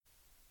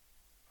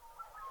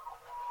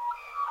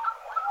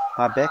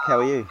Hi Beck, how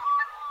are you?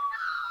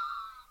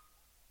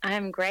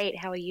 I'm great.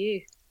 How are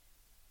you?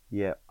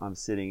 Yeah, I'm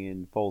sitting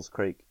in Falls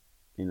Creek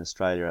in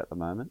Australia at the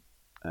moment,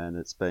 and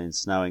it's been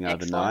snowing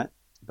Excellent. overnight,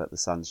 but the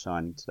sun's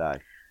shining today.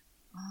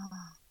 Oh,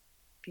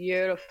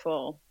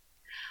 beautiful.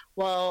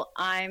 Well,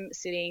 I'm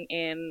sitting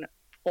in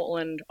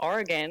Portland,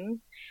 Oregon,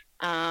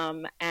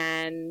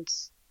 and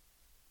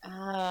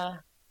uh,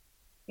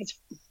 it's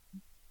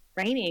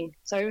raining.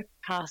 It's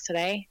overcast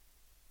today.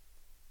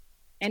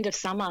 End of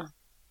summer.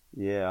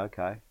 Yeah,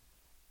 okay.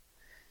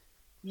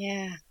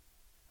 Yeah,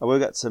 We've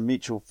got some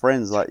mutual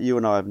friends, like you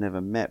and I have never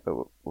met, but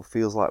it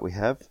feels like we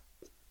have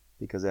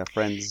because our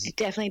friends, it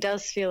definitely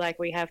does feel like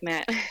we have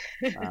met.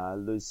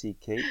 Lucy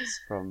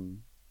Keats from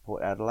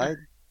Port Adelaide,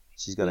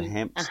 she's got a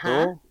hemp Uh-huh.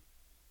 store,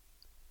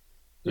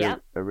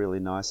 Yep. a really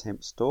nice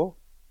hemp store.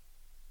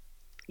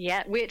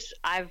 Yeah, which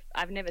I've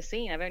never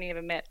seen. I've only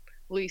ever met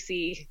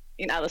Lucy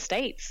in other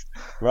states.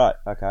 Right,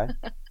 okay.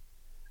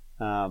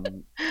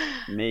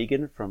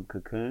 Megan from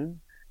Cocoon,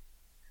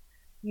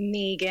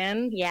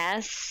 Megan,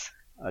 yes.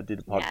 I did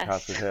a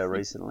podcast with Yes. her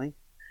recently.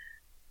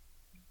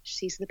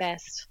 She's the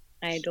best.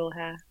 I adore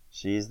her.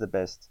 She is the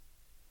best.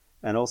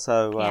 And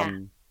also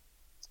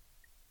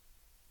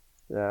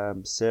Yeah.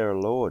 Sarah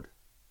Lord.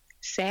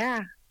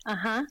 Sarah.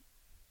 Uh-huh.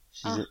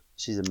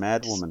 She's Oh, a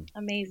mad just woman.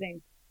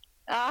 amazing.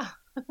 Ah,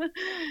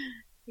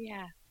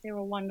 yeah, they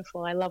were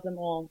wonderful. I love them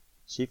all.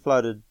 She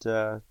floated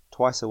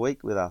twice a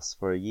week with us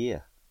for a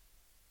year.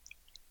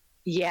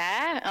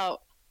 Yeah. Oh,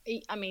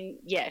 I mean,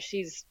 yeah,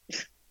 she's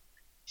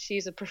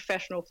a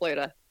professional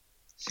floater.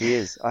 She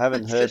is. I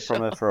haven't That's for heard from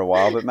sure. her for a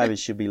while, but maybe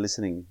she'll be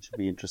listening. She'll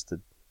be interested.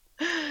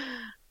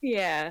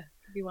 Yeah,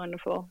 it'd be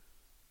wonderful.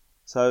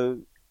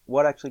 So,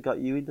 what actually got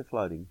you into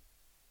floating?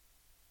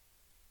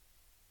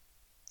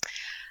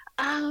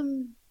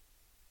 Um,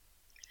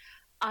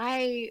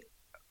 I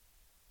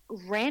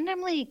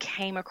randomly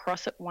came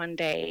across it one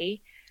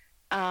day,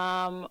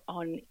 on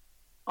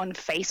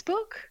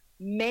Facebook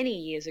many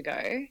years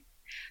ago.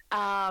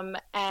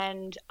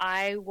 And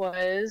I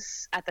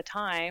was at the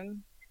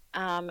time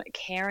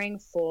caring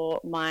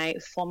for my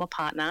former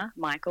partner,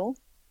 Michael,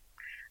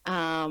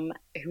 who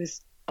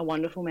was a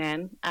wonderful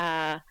man.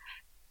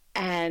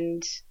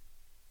 And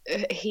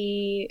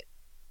he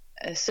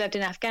served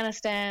in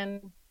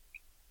Afghanistan,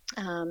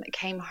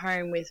 came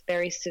home with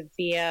very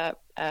severe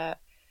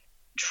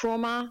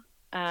trauma.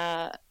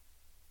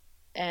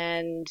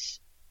 And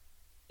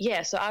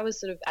yeah, so I was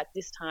sort of at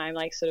this time,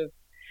 like, sort of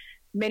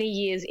many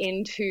years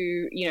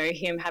into,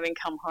 him having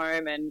come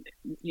home and,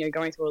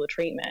 going through all the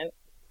treatment.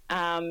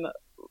 um,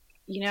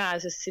 I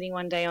was just sitting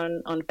one day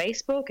on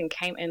Facebook and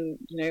came and,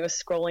 was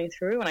scrolling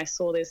through and I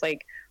saw this like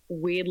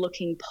weird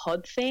looking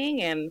pod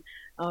thing and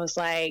I was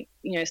like,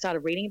 started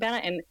reading about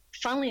it. And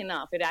funnily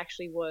enough, it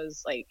actually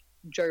was like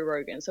Joe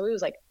Rogan. So it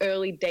was like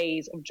early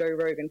days of Joe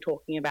Rogan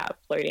talking about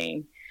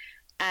floating.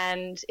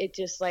 And it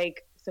just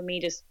like, for me,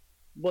 just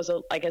was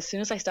like, as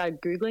soon as I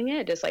started Googling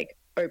it, just like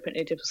opened,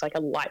 it just was like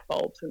a light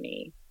bulb for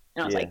me.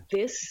 And I was like,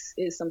 Yeah, this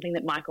is something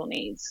that Michael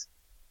needs.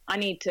 I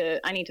need to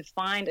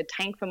find a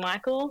tank for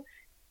Michael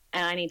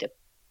and I need to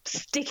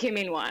stick him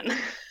in one.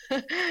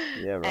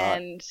 yeah, right.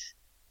 And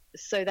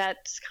so that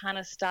kind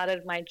of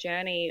started my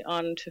journey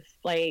on to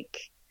like,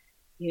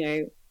 you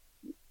know,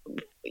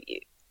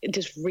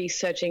 just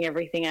researching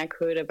everything I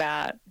could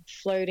about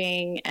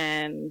floating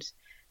and,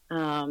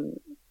 um,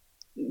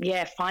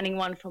 yeah, finding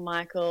one for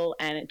Michael.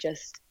 And it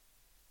just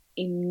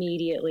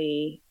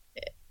immediately,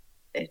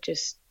 it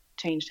just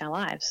changed our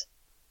lives.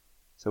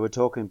 So we're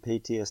talking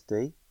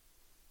PTSD.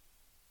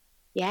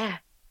 Yeah.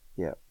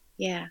 Yeah,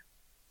 Yeah.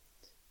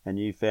 and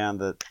you found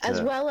that.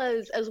 As well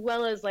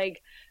as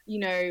like, you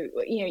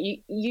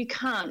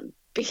can't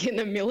be in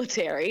the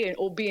military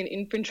or be an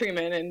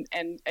infantryman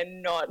and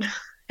not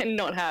and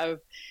not have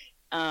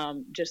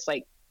just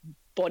like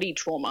body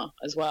trauma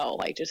as well,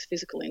 like just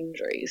physical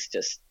injuries,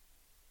 just,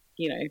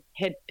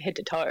 head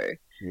to toe.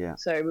 Yeah.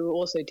 So we were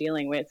also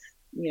dealing with,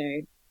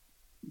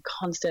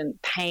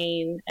 constant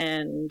pain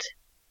and,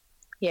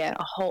 yeah,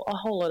 a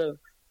whole lot of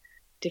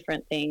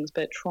different things.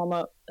 But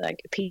trauma, like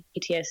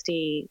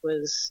PTSD,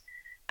 was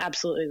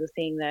absolutely the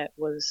thing that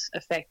was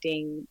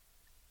affecting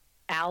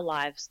our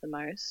lives the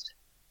most.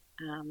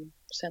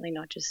 Certainly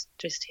not just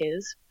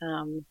his.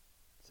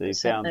 So you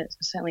found.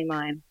 Certainly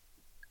mine.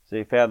 So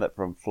you found that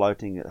from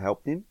floating it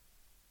helped him.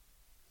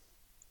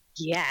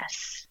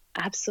 Yes,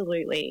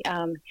 absolutely.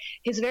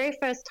 His very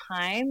first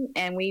time,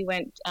 and we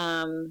went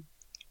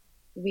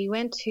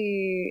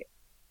to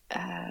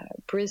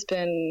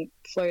Brisbane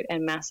Float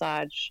and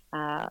Massage.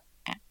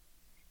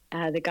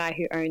 The guy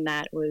who owned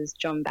that was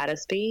John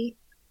Battersby,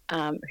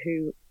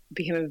 who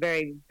became a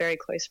very, very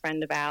close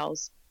friend of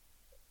ours.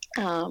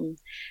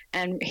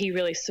 And he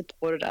really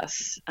supported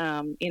us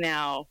in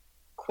our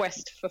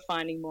quest for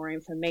finding more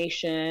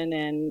information,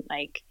 and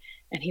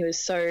he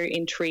was so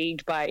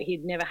intrigued by,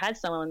 he'd never had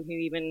someone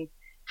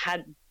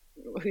had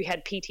who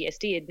had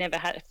PTSD. Had never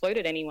had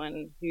floated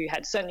anyone who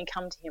had certainly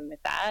come to him with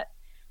that.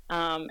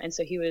 And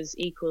so he was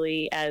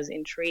equally as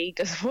intrigued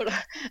as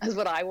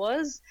what I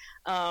was,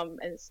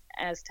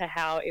 as to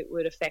how it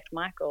would affect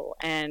Michael.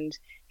 And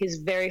his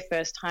very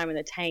first time in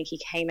the tank, he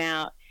came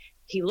out,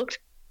 he looked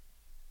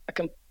a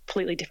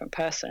completely different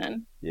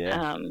person.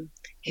 Yeah.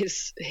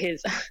 His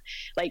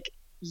like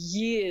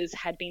years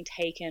had been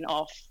taken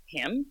off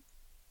him,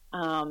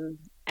 and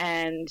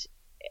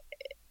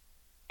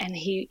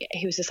he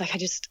was just like,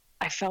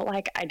 I felt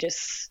like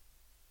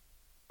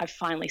I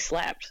finally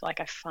slept. Like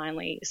I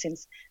finally,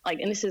 since like,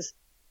 and this is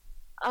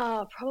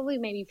probably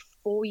maybe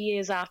 4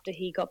 years after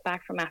he got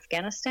back from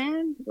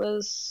Afghanistan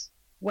was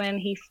when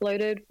he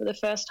floated for the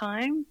first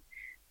time.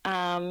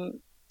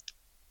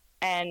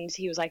 And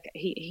he was like,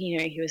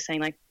 he was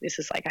saying like, this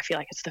is like, I feel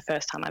like it's the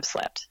first time I've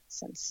slept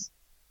since,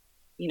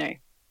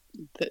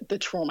 the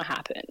trauma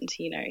happened.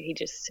 He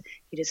just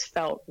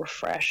felt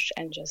refreshed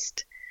and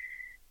just,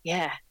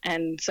 yeah.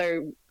 And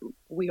so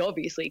we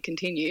obviously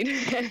continued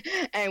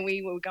and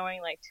we were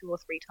going like 2 or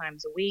 3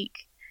 times a week.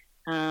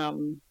 I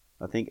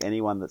think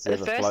anyone that's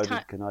ever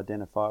floated can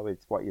identify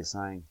with what you're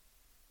saying.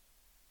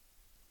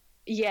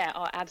 Yeah.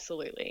 Oh,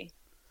 absolutely.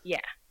 Yeah.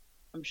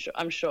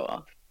 I'm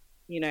sure,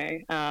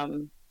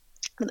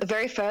 the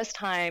very first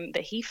time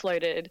that he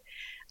floated,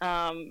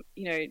 John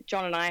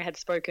and I had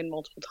spoken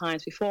multiple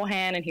times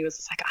beforehand, and he was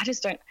just like, I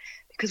just don't,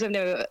 because I've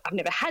never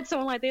had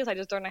someone like this. I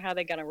just don't know how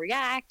they're going to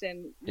react.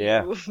 And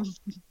yeah,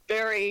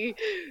 we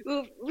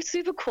were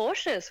super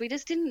cautious. We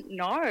just didn't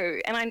know.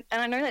 And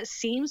I know that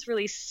seems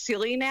really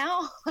silly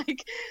now,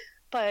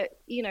 but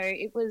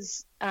it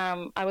was,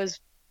 I was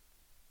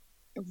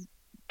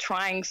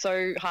trying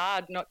so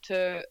hard not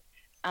to,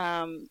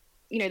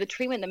 the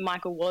treatment that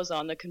Michael was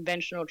on, the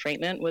conventional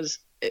treatment, was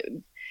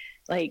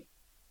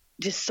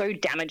just so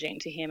damaging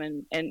to him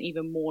and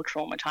even more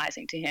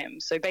traumatizing to him.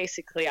 So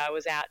basically I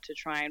was out to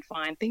try and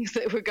find things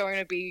that were going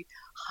to be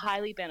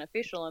highly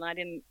beneficial, and I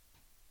didn't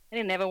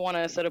ever want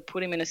to sort of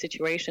put him in a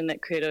situation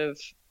that could have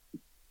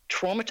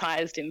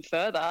traumatized him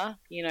further,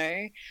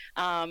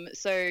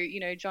 So,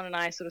 John and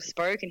I sort of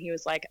spoke, and he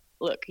was like,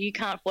 look, you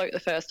can't float the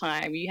first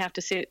time. You have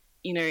to sit,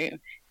 either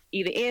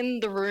in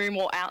the room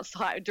or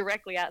outside,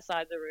 directly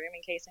outside the room,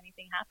 in case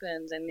anything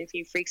happens, and if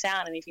he freaks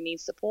out and if he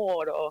needs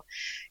support, or,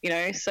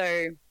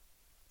 so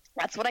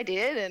that's what I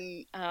did.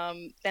 And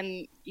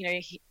then,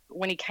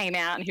 when he came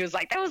out, and he was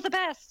like, that was the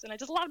best, and I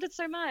just loved it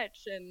so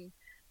much. And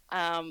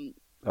I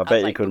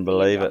bet you couldn't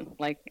believe it.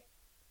 Like,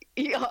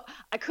 yeah,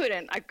 I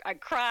couldn't. I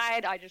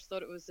cried. I just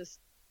thought it was just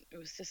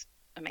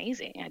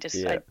amazing. I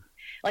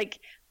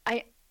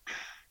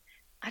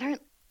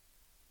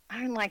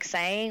don't like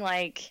saying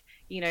like,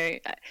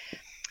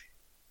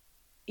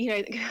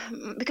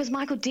 because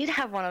Michael did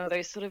have one of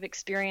those sort of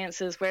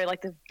experiences where,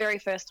 like, the very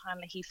first time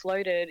that he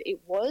floated,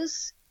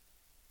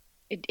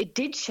 it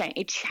did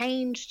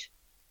change.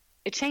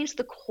 It changed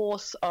the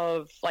course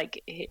of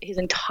like his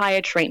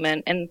entire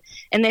treatment and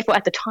therefore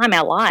at the time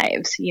our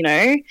lives,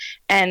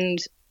 and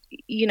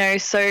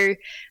so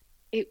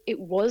it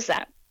was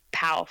that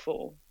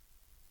powerful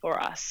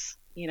for us,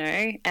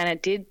 and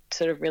it did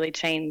sort of really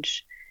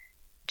change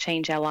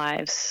our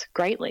lives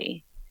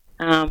greatly.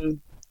 So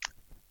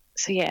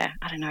yeah,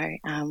 I don't know.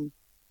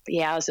 But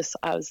yeah, I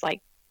was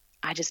like,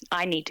 I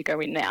need to go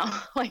in now,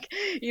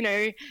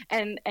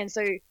 and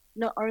so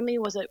not only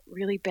was it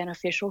really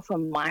beneficial for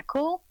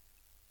Michael,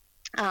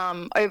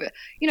 over,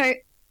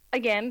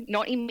 again,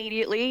 not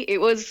immediately.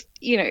 It was,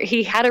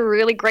 he had a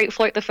really great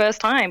float the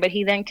first time, but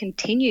he then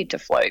continued to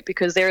float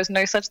because there is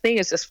no such thing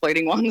as just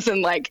floating once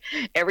and like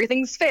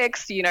everything's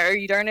fixed, you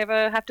don't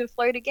ever have to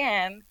float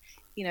again.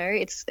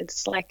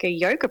 It's like a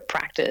yoga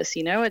practice,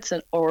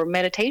 or a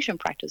meditation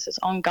practice. It's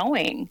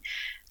ongoing.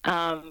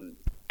 But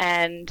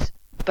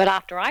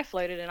after I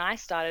floated and I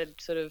started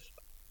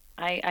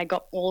I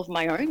got all of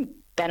my own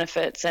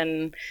benefits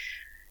and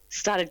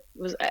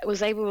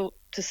was able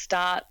to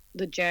start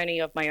the journey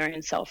of my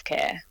own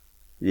self-care.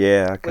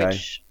 Yeah. Okay.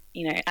 Which,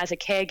 as a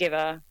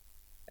caregiver,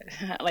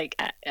 like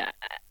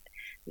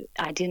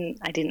I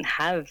didn't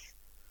have.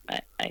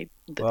 I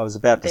was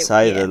about to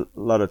say that a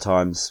lot of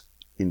times,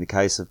 in the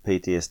case of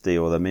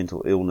PTSD or the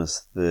mental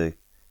illness, the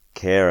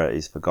carer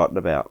is forgotten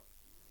about,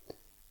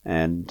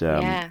 and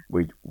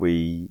we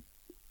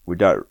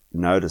don't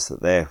notice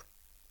that they're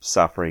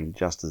suffering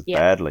just as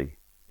badly,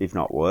 if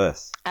not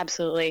worse.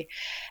 Absolutely,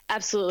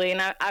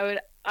 and I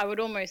would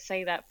almost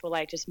say that for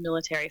like just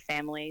military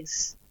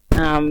families,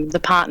 the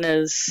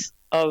partners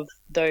of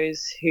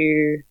those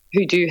who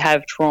do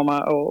have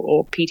trauma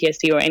or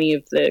PTSD or any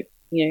of the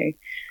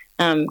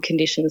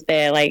conditions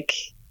there, like.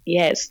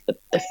 Yes,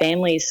 the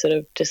families sort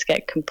of just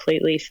get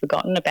completely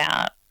forgotten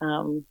about.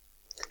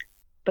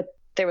 But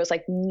there was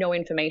like no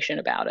information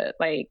about it.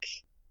 Like,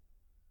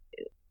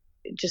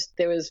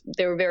 there were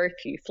very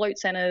few float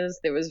centers.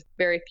 There was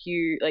very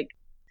few, like,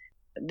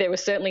 there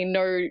was certainly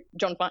no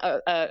Justin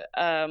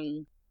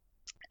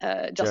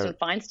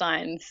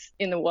Feinsteins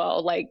in the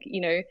world, like,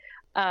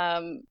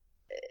 and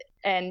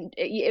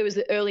it was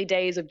the early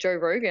days of Joe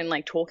Rogan,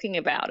 like, talking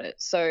about it.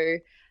 So,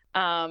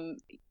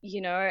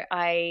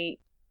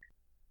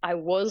 I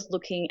was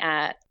looking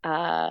at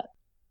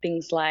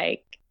things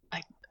like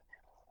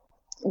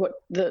what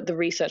the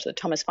research that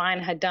Thomas Fine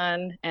had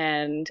done,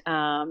 and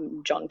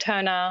John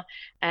Turner,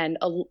 and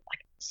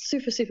like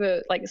super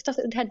like stuff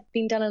that had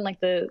been done in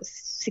like the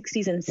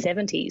 60s and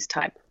 70s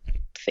type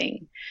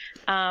thing.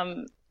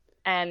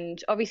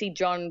 And obviously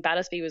John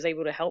Battersby was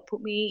able to help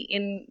put me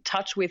in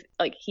touch with,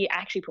 like, he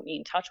actually put me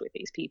in touch with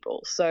these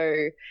people.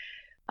 So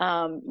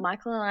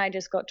Michael and I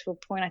just got to a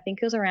point, I think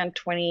it was around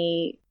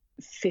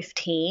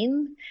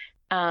 2015,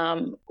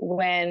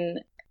 when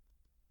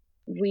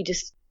we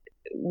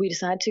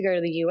decided to go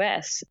to the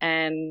US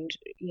and,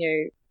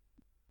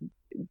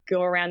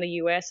 go around the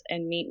US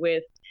and meet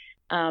with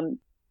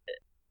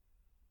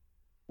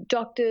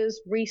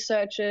doctors,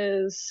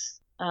 researchers,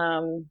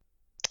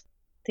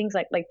 things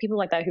like people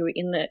like that who were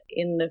in the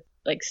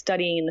like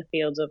studying in the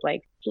fields of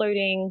like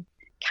floating,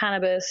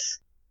 cannabis,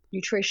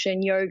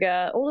 nutrition,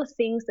 yoga, all the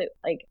things that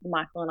like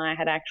Michael and I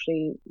had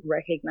actually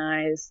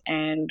recognized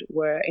and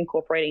were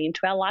incorporating into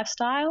our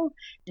lifestyle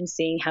and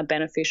seeing how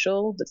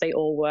beneficial that they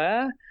all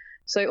were.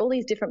 So all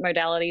these different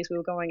modalities, we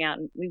were going out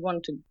and we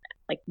wanted to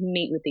like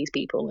meet with these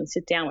people and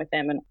sit down with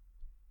them and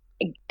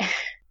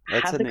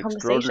have the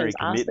conversations,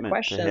 ask the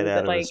questions. To head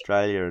out of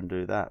Australia and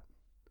do that.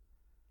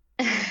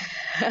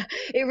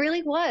 It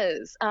really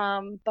was.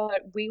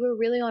 But we were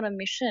really on a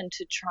mission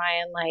to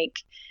try and like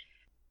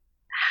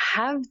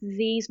have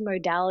these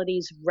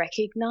modalities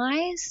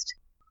recognized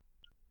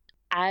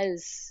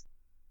as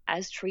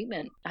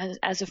treatment,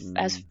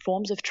 as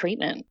forms of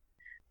treatment.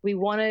 We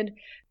wanted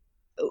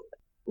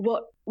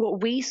what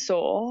we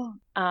saw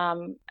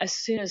as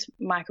soon as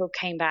Michael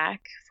came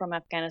back from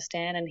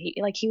Afghanistan, and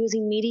he was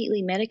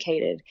immediately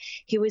medicated.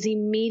 He was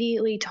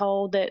immediately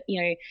told that,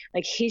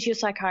 like, here's your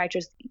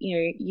psychiatrist,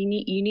 you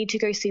need to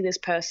go see this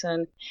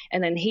person.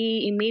 And then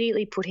he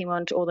immediately put him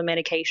onto all the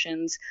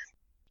medications,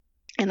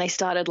 and they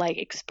started like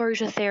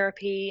exposure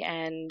therapy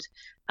and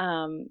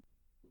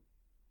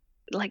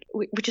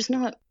which is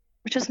not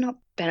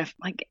benefit.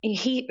 Like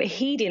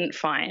he didn't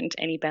find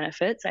any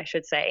benefits, I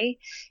should say,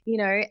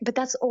 but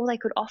that's all they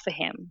could offer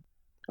him.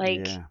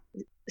 Like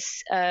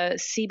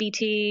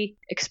CBT,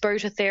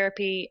 exposure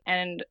therapy,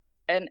 and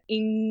an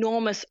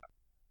enormous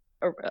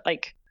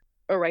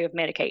array of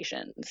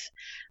medications.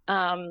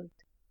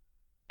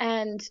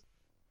 And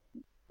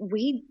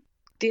we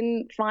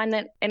didn't find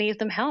that any of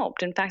them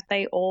helped. In fact,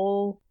 they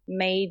all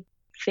made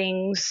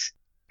things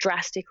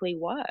drastically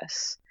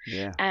worse.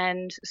 Yeah.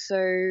 And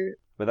so,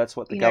 but that's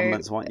what the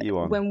governments want you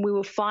on. When we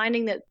were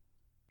finding that,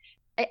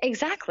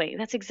 exactly,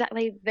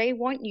 they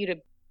want you to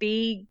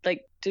be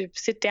like, to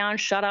sit down,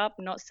 shut up,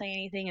 not say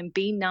anything, and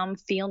be numb,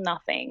 feel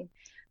nothing.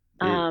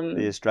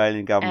 The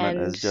Australian government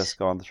has just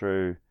gone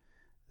through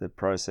the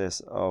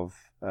process of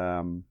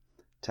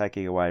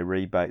taking away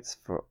rebates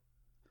for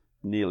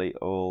nearly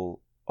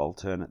all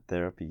alternate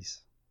therapies.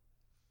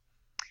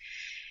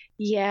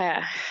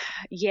 Yeah,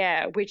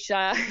 which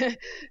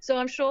so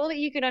I'm sure that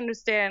you can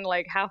understand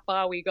like how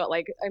far we got.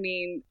 Like, I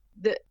mean,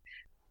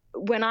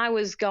 when I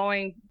was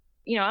going,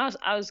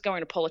 I was going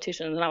to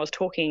politicians and I was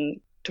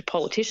talking to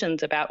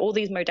politicians about all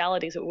these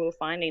modalities that we were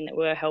finding that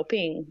were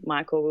helping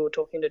Michael. We were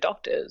talking to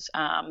doctors.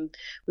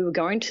 We were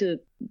going to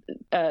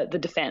the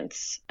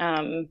defense,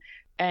 and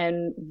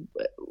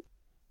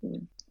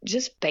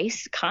just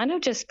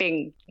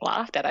being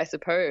laughed at, I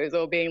suppose,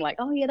 or being like,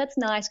 oh yeah, that's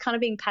nice, kind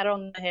of being patted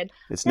on the head.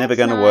 It's never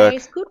going to work.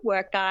 Good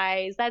work,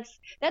 guys. That's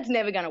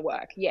never going to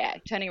work. Yeah,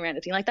 turning around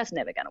and being like, that's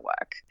never going to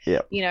work.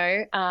 Yeah.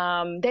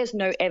 There's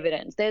no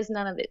evidence. There's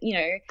none of it.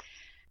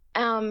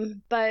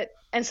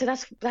 And so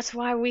that's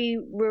why we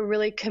were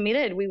really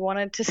committed. We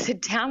wanted to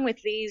sit down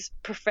with these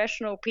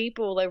professional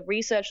people, the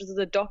researchers,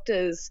 the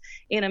doctors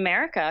in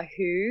America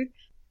who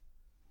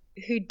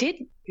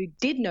did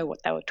know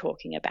what they were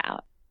talking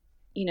about.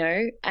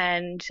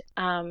 And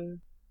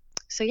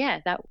so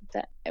yeah, that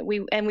we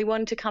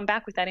wanted to come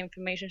back with that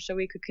information so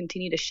we could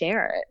continue to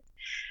share it.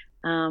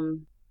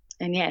 And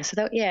yeah,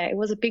 so it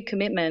was a big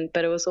commitment,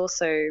 but it was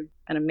also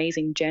an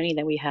amazing journey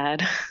that we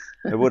had.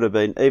 It would have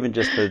been, even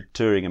just for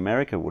touring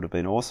America, would have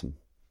been awesome.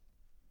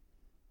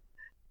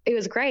 It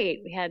was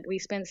great. We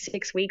spent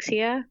 6 weeks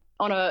here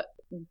on a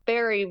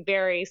very,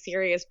 very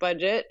serious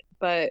budget,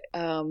 but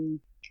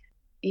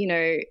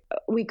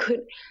we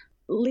could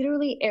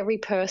literally every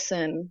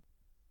person,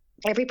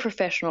 every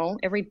professional,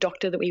 every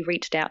doctor that we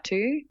reached out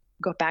to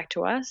got back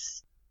to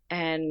us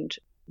and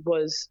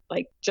was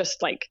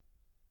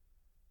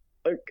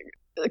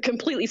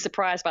completely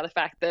surprised by the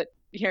fact that,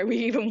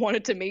 we even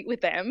wanted to meet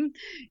with them,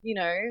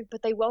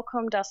 but they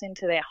welcomed us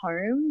into their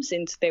homes,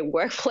 into their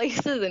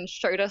workplaces, and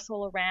showed us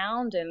all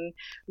around, and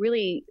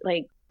really,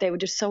 like, they were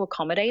just so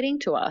accommodating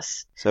to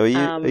us. So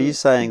are you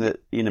saying that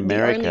in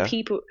America, the only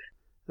people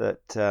that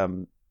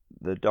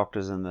the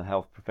doctors and the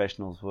health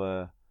professionals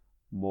were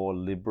more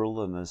liberal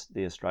than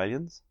the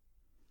Australians?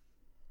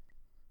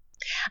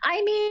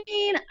 I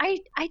mean, I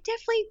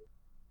definitely,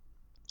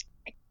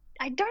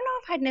 I don't know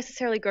if I'd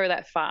necessarily go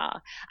that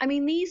far. I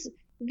mean,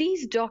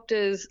 these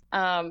doctors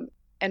and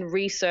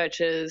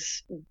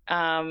researchers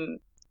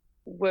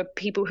were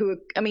people who were,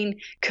 I mean,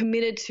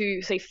 committed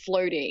to, say,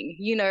 floating,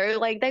 you know,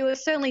 like they were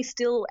certainly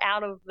still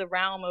out of the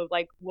realm of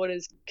like what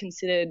is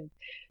considered,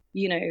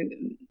 you know,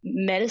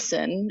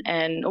 medicine.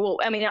 And, well,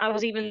 I mean, I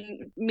was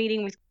even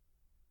meeting with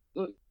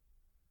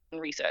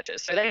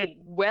researchers, so they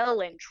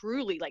well and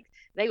truly, like,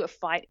 they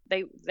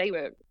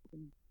were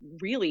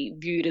really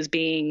viewed as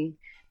being,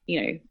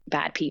 you know,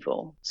 bad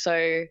people.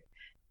 So,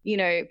 you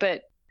know,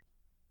 but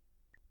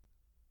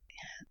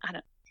I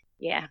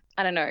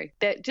don't know.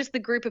 That just the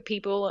group of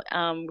people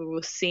we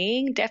were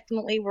seeing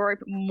definitely were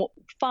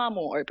far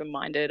more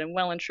open-minded and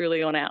well and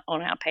truly on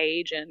our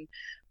page, and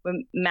were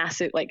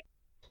massive, like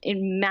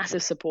in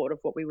massive support of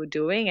what we were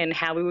doing and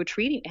how we were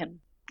treating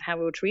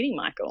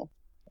Michael.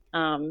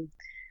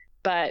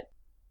 But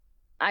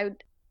I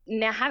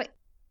now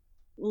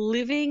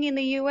living in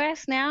the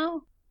US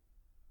now,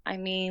 I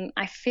mean,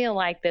 I feel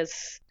like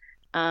there's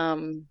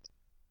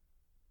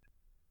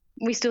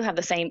we still have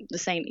the same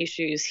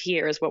issues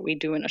here as what we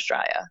do in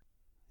Australia.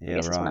 Yeah, I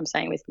guess right. That's what I'm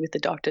saying with the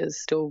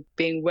doctors still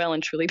being well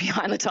and truly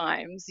behind the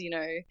times, you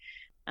know.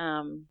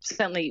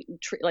 Certainly,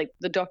 like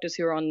the doctors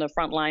who are on the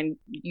front line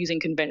using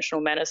conventional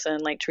medicine,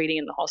 like treating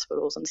in the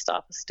hospitals and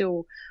stuff, are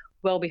still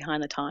well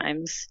behind the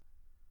times.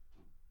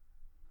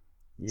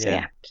 Yeah. So,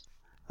 yeah.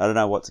 I don't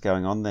know what's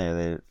going on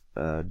there.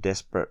 They're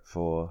desperate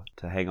to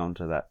hang on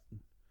to that.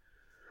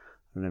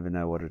 I never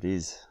know what it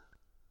is.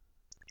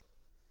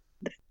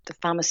 The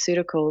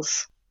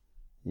pharmaceuticals.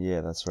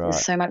 Yeah, that's right.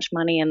 There's so much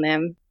money in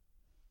them,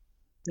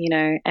 you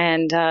know,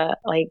 and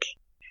like,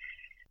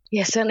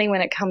 yeah, certainly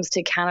when it comes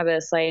to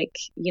cannabis, like,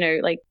 you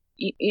know, like,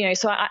 you know,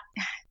 so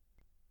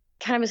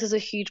cannabis is a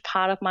huge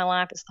part of my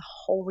life. It's the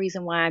whole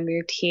reason why I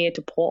moved here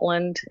to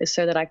Portland, is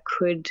so that I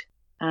could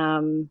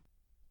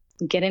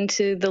get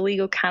into the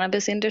legal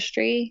cannabis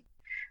industry.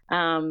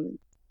 And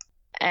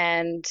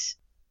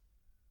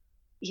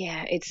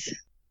yeah, it's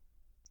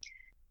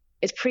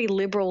pretty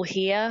liberal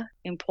here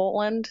in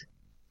Portland,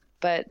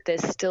 but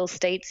there's still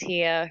states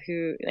here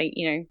who, like,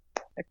 you know,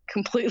 are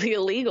completely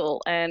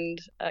illegal.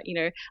 And, you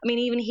know, I mean,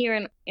 even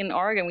here in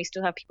Oregon, we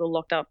still have people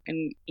locked up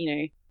in, you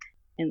know,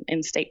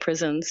 in state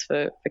prisons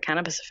for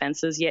cannabis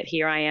offenses, yet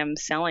here I am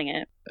selling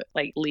it,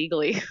 like,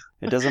 legally.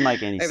 It doesn't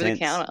make any over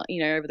sense.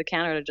 Over the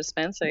counter at a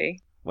dispensary.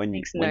 When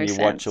you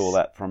watch all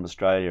that from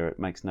Australia, it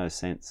makes no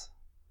sense.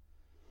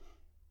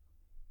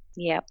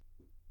 Yep.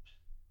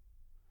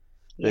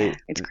 Yeah,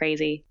 it's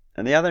crazy.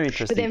 And the other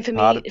interesting but then for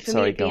part me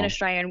to be an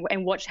Australian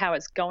and watch how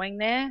it's going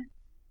there,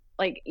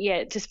 like,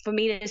 yeah, just for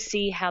me to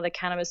see how the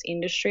cannabis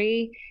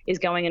industry is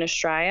going in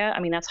Australia,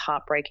 I mean, that's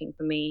heartbreaking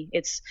for me.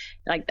 It's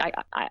like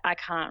I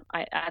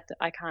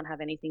can't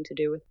have anything to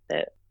do with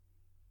it.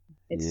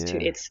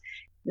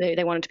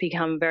 They want it to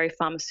become very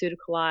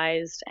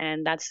pharmaceuticalized,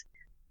 and that's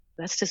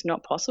just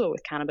not possible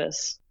with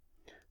cannabis.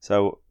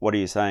 So what are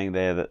you saying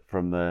there, that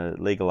from the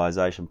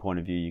legalization point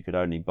of view, you could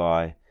only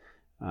buy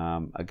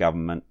a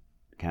government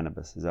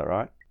cannabis? Is that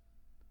right?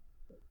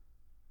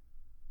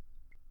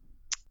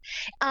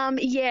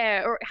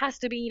 Yeah, or it has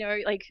to be, you know,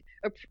 like,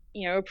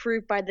 you know,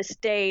 approved by the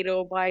state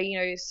or by, you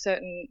know,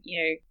 certain,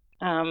 you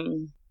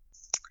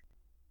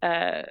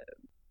know,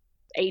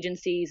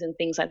 agencies and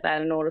things like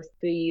that in order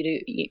for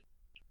you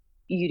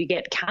to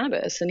get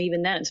cannabis. And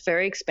even then, it's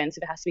very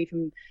expensive. It has to be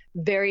from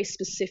very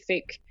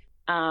specific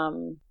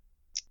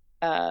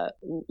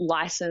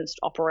licensed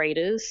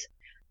operators.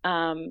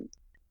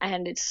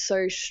 And it's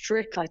so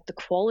strict, like the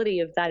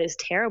quality of that is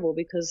terrible,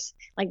 because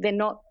like they're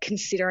not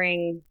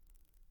considering,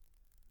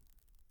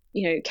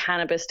 you know,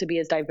 cannabis to be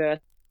as diverse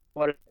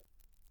as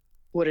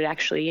what it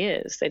actually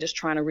is. They're just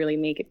trying to really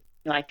make it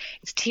like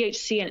it's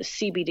THC and it's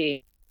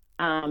CBD.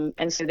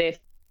 And so they're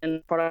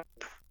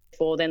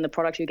the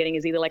product you're getting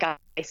is either like a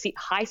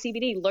high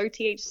CBD, low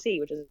THC,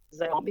 which is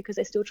because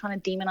they're still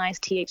trying to demonize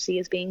THC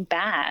as being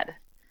bad.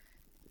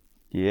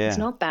 Yeah. It's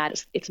not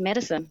bad. It's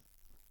medicine.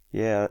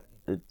 Yeah.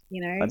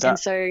 You know, and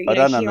so I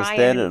don't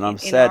understand it, and I'm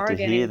sad to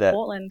hear that,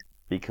 Portland,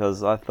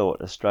 because I thought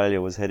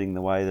Australia was heading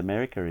the way that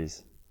America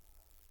is.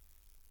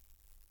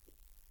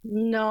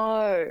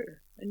 No,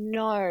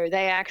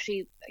 they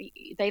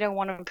don't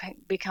want to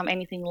become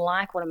anything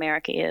like what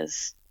America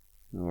is.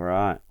 All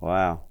right,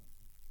 wow,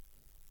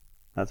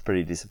 that's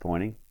pretty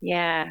disappointing.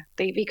 Yeah,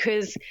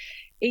 because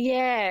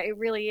it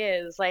really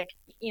is. Like,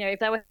 you know, if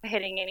they were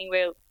heading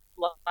anywhere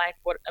like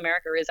what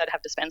America is, I'd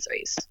have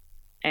dispensaries.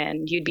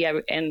 And you'd be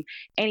able, and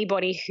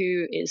anybody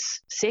who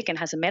is sick and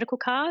has a medical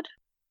card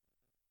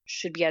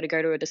should be able to go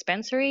to a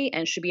dispensary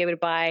and should be able to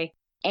buy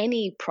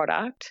any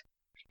product,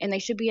 and they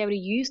should be able to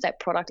use that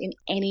product in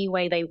any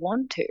way they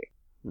want to.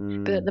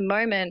 But at the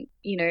moment,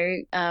 you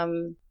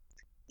know,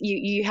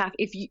 you have,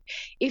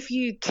 if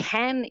you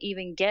can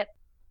even get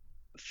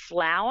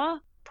flower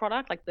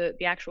product, like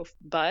the actual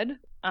bud,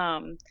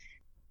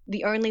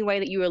 the only way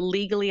that you are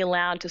legally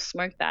allowed to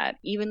smoke that,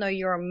 even though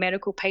you're a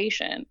medical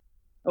patient,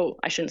 oh,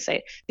 I shouldn't say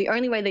it. The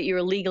only way that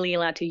you're legally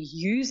allowed to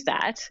use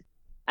that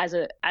as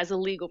a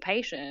legal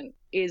patient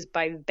is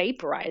by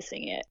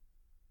vaporizing it.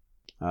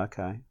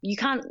 Okay. You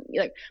can't,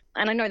 like,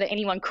 and I know that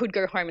anyone could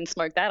go home and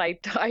smoke that. I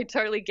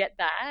totally get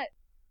that,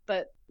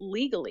 but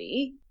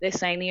legally, they're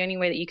saying the only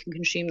way that you can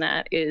consume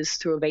that is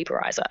through a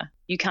vaporizer.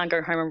 You can't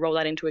go home and roll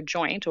that into a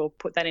joint or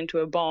put that into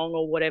a bong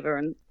or whatever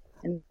and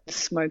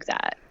smoke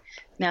that.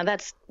 Now,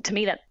 to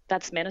me,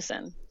 that's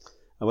medicine.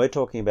 And we're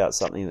talking about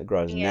something that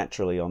grows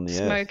naturally on the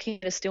earth. Smoking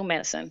is still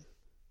medicine.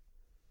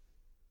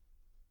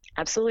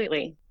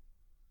 Absolutely.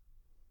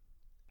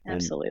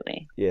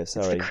 Absolutely. Yeah,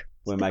 sorry.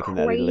 We're making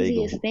that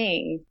illegal. It's the craziest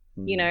thing,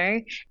 you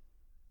know?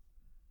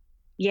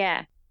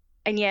 Yeah.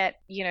 And yet,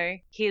 you know,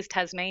 here's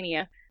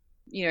Tasmania,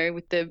 you know,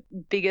 with the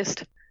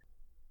biggest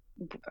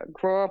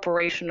grow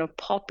operation of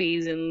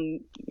poppies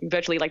in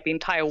virtually like the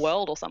entire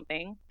world or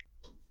something,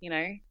 you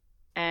know?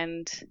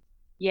 And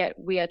yet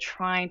we are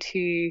trying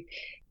to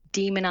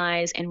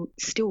demonize and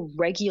still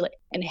regulate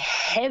and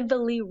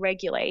heavily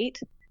regulate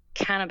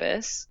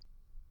cannabis,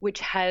 which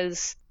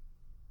has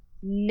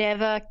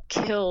never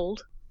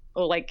killed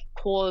or like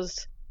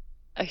caused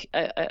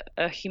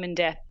a human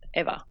death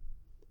ever.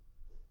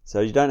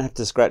 So you don't have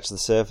to scratch the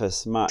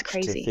surface much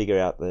to figure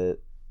out the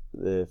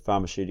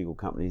pharmaceutical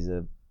companies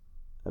are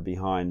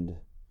behind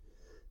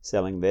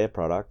selling their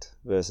product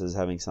versus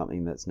having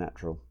something that's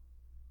natural.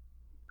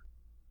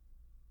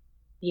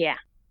 Yeah.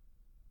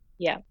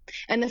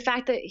 And the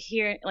fact that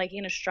here, like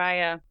in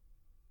Australia,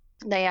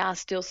 they are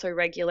still so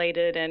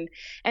regulated and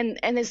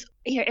there's,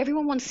 you know,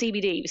 everyone wants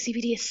CBD.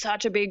 CBD is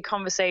such a big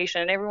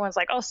conversation. Everyone's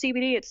like, oh,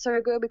 CBD, it's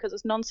so good because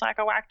it's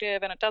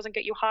non-psychoactive and it doesn't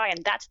get you high,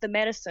 and that's the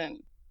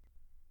medicine.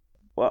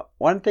 Well,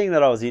 one thing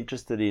that I was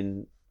interested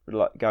in,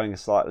 like going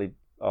slightly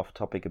off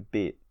topic a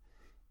bit,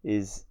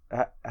 is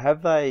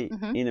have they,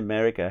 in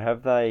America,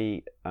 have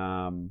they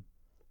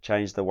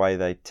changed the way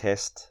they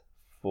test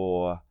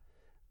for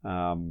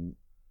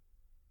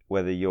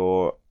whether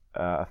you're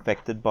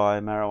affected by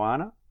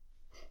marijuana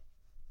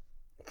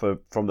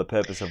from the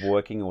purpose of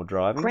working or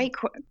driving?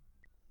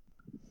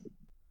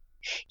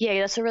 Yeah,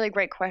 that's a really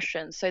great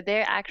question. So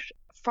they're actually,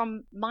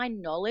 from my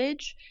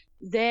knowledge,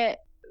 they're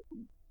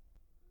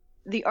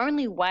the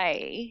only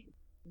way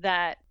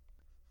that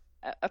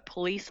a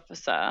police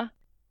officer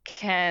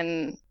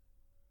can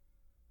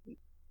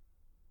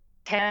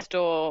test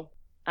or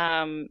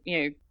you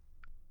know,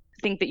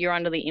 think that you're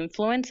under the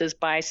influence is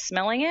by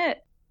smelling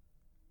it,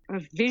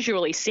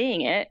 visually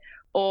seeing it,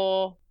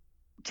 or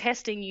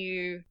testing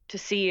you to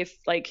see if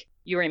like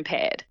you're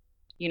impaired,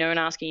 you know, and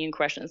asking you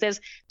questions.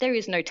 There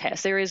is no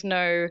test. There is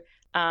no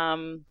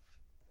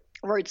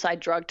roadside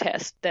drug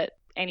test that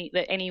any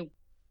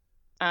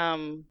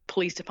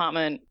police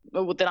department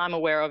that I'm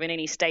aware of in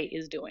any state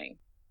is doing.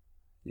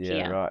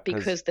 Yeah, right.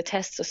 Because the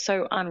tests are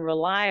so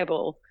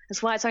unreliable.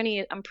 That's why it's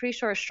only, I'm pretty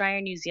sure Australia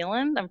and New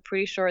Zealand, I'm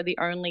pretty sure are the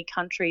only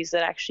countries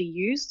that actually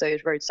use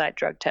those roadside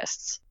drug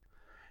tests.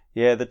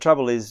 Yeah, the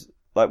trouble is,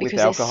 like because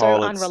with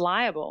alcohol, they're so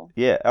unreliable.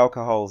 Yeah,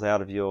 alcohol's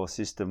out of your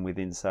system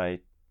within,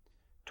 say,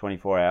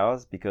 24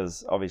 hours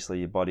because obviously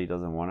your body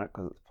doesn't want it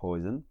because it's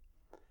poison.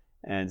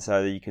 And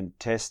so you can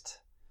test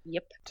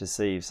to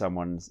see if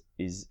someone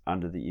is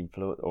under the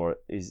influence or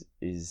is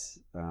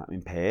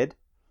impaired.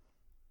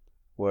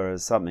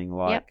 Whereas something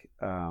like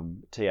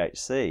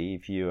THC,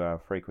 if you are a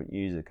frequent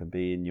user, can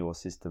be in your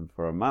system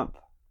for a month.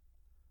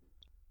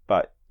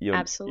 But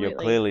you're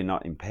clearly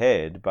not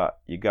impaired, but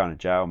you're going to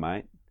jail,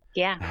 mate.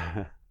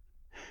 Yeah.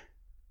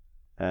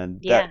 And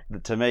that,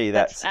 to me,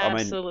 that's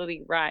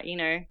absolutely right, you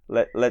know.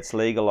 Let's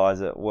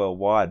legalize it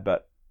worldwide,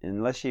 but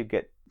unless you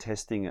get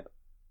testing it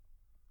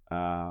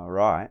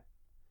right,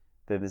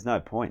 then there's no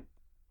point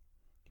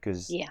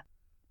because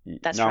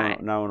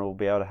no one will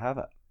be able to have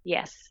it.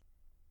 Yes.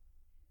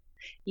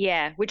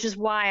 Yeah, which is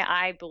why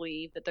I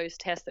believe that those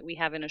tests that we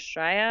have in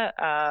Australia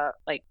are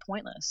like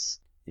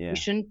pointless. Yeah. We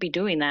shouldn't be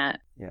doing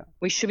that. Yeah.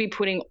 We should be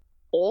putting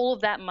all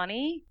of that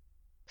money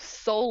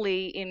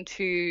solely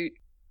into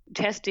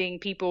testing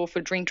people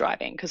for drink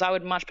driving, because I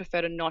would much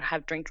prefer to not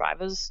have drink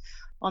drivers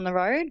on the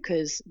road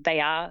because they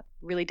are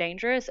really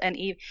dangerous. And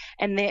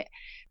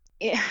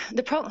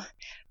the problem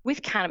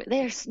with cannabis,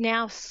 there's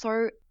now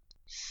so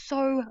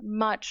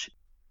much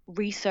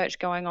research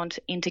going on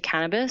into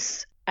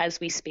cannabis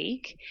as we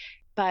speak,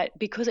 but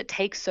because it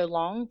takes so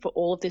long for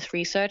all of this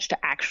research to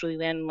actually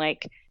then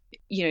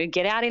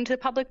get out into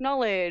public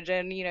knowledge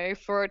and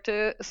for it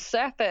to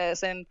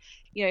surface, and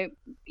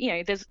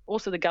there's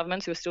also the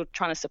governments who are still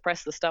trying to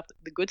suppress the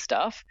good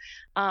stuff.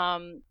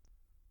 There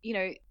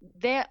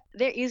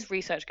is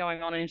research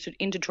going on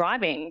into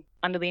driving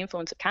under the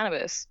influence of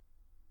cannabis.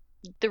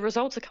 The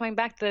results are coming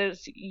back that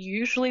it's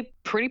usually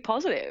pretty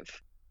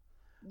positive.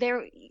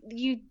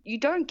 You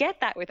don't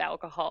get that with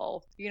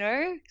alcohol,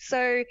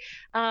 so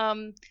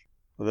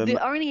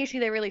the only issue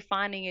they're really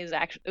finding is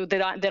actually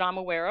that I'm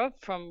aware of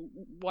from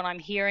what I'm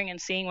hearing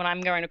and seeing when I'm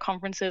going to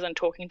conferences and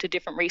talking to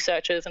different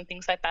researchers and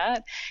things like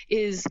that,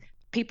 is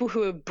people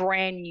who are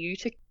brand new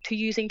to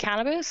using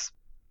cannabis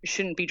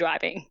shouldn't be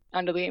driving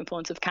under the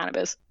influence of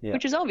cannabis,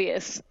 which is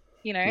obvious,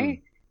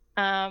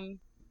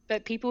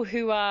 but people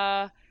who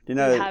are do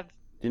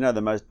you know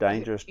the most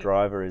dangerous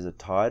driver is a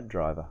tired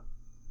driver?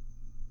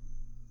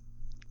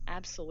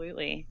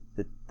 Absolutely.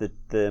 The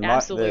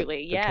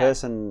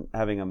person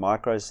having a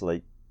micro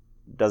sleep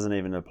doesn't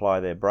even apply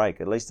their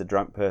brake. At least a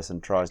drunk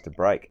person tries to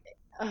brake.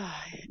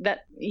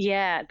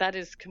 That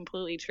is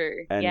completely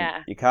true. And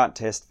yeah. you can't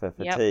test for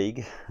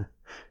fatigue, Yep.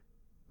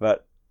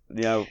 but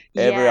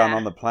everyone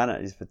on the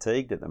planet is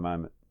fatigued at the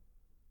moment.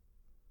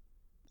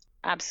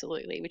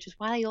 Absolutely, which is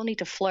why they all need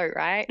to float,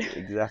 right?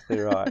 Exactly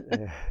right.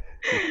 Yeah.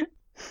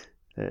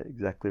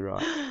 Exactly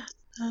right.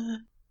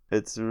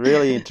 It's a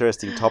really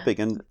interesting topic,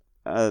 and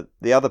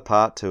the other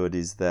part to it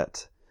is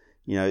that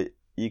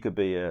you could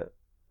be a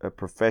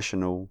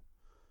professional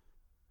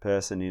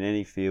person in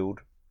any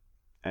field,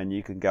 and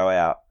you can go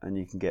out and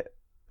you can get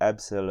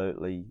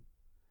absolutely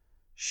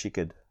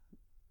shickered,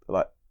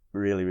 like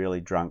really,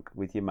 really drunk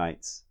with your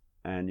mates,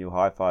 and you'll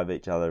high five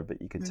each other,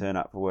 but you can turn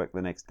up for work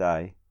the next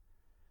day.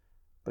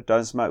 But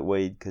don't smoke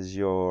weed because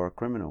you're a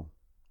criminal.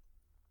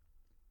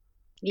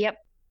 Yep.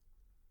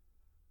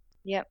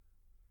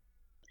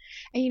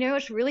 And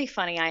what's really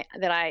funny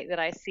that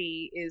I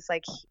see is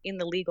like in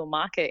the legal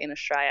market in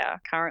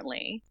Australia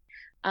currently,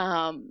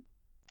 I'm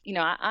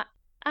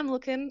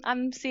looking,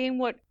 I'm seeing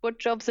what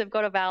jobs they've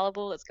got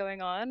available that's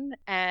going on,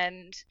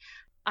 and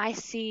I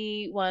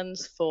see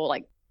ones for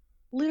like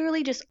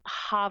literally just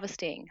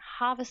harvesting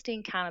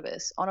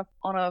cannabis on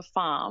a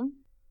farm.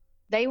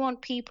 They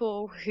want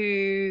people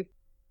who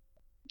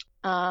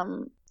have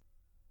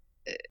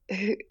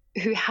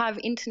who have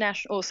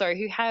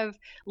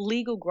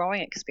legal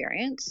growing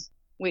experience,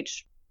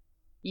 which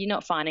you're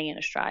not finding in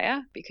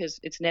Australia because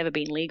it's never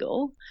been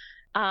legal.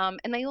 And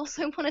they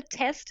also want to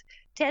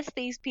test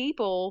these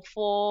people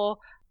for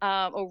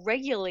or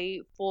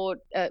regularly for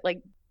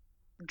like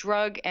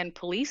drug and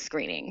police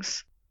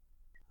screenings.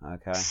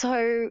 Okay.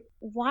 So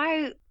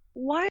why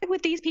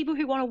would these people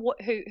who are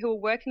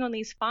working on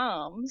these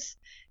farms,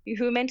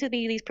 who are meant to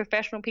be these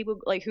professional people,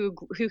 like who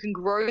can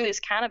grow this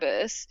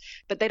cannabis,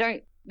 but they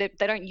don't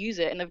use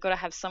it, and they've got to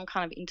have some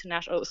kind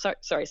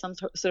of some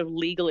sort of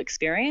legal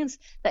experience?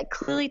 That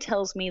clearly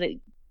tells me that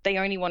they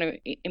only want to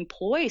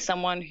employ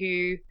someone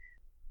who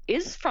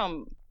is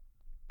from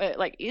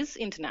is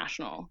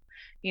international,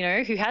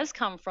 who has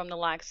come from the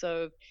likes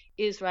of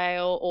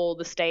Israel or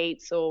the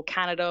States or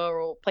Canada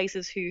or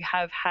places who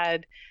have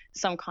had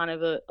some kind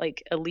of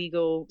a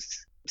legal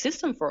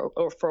system for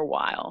a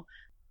while.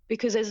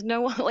 Because there's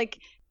no one, like,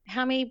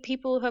 how many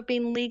people have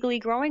been legally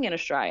growing in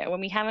Australia when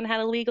we haven't had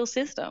a legal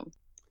system?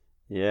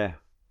 Yeah.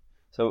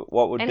 So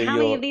what would be how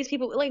many of these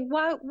people, like,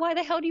 why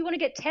the hell do you want to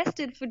get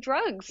tested for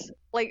drugs,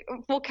 like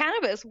for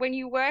cannabis, when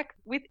you work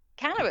with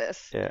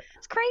cannabis? Yeah.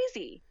 It's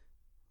crazy.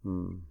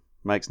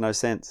 Makes no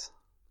sense.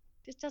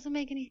 Just doesn't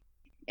make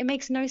it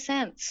makes no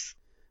sense.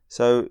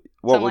 So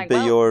what would be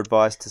your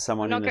advice to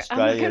someone in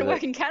Australia? I'm not going to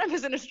work in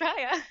cannabis in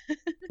Australia.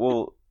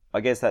 Well, I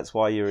guess that's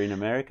why you're in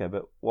America,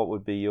 but what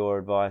would be your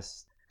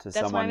advice to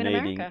someone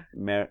needing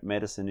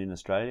medicine in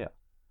Australia?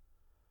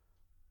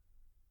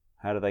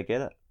 How do they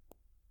get it?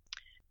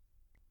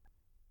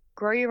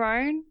 Grow your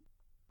own,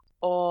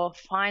 or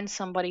find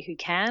somebody who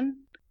can,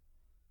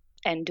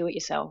 and do it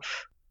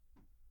yourself.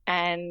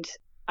 And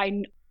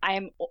I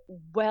am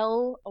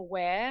well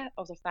aware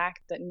of the fact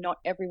that not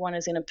everyone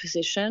is in a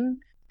position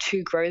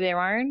to grow their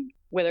own,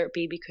 whether it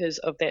be because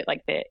of their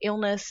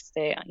illness,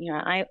 they're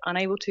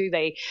unable to,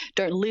 they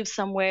don't live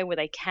somewhere where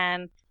they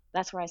can.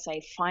 That's where I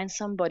say find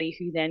somebody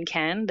who then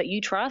can, that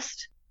you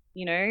trust.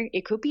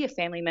 It could be a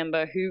family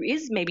member who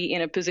is maybe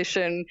in a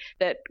position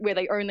where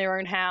they own their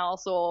own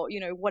house, or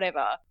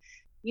whatever.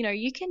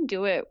 You can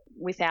do it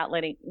without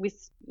letting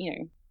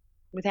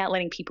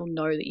people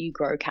know that you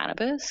grow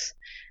cannabis.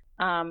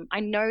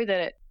 I know that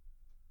it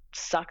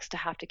sucks to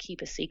have to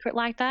keep a secret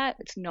like that.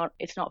 It's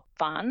not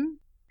fun.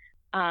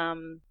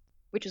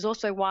 Which is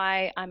also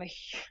why I'm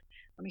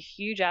a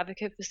huge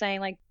advocate for saying,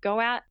 like, go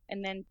out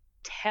and then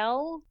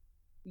tell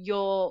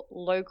your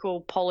local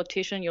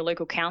politician, your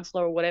local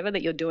councillor or whatever,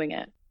 that you're doing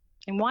it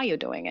and why you're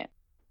doing it,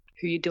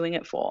 who you're doing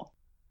it for,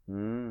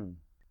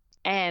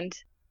 and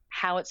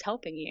how it's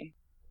helping you.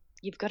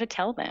 You've got to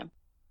tell them.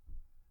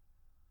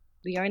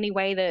 The only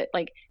way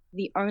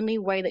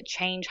that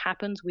change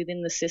happens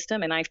within the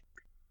system, and I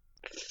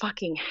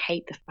fucking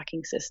hate the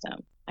fucking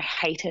system. I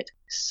hate it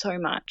so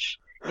much.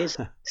 It is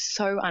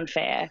so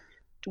unfair.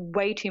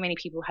 Way too many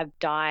people have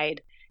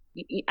died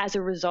as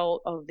a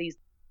result of these,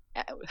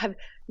 have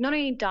not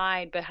only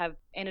died, but have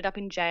ended up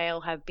in jail,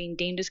 have been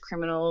deemed as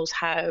criminals,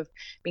 have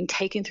been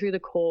taken through the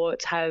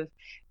courts, have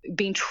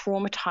been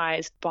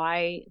traumatized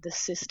by the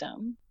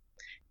system,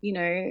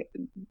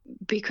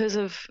 because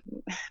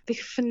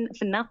for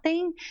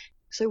nothing.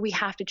 So we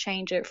have to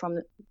change it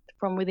from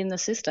within the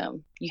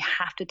system. You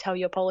have to tell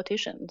your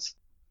politicians.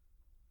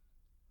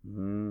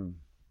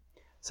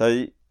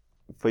 So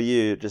for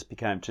you, it just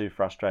became too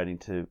frustrating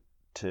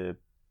to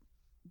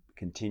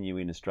continue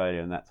in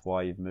Australia, and that's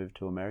why you've moved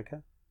to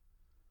America?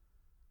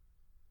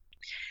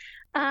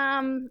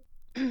 I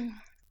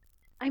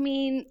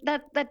mean,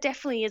 that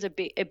definitely is a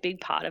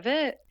big part of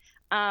it.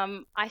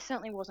 I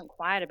certainly wasn't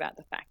quiet about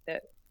the fact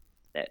that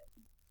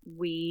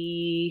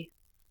we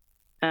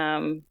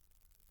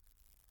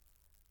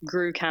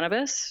grew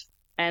cannabis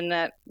and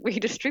that we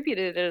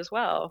distributed it as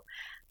well.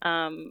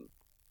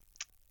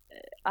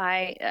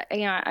 I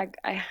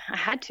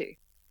had to.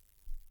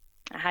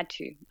 I had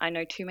to. I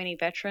know too many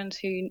veterans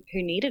who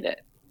needed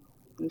it,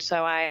 and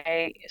so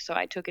I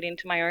took it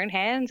into my own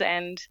hands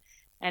and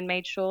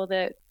made sure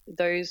that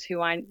those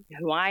who I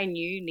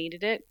knew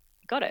needed it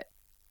got it.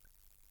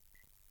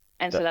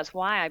 And so That, that's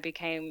why I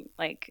became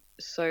like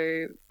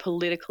so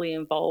politically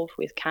involved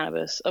with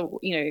cannabis,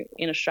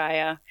 in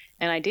Australia.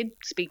 And I did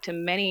speak to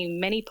many,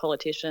 many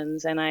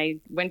politicians, and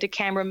I went to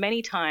Canberra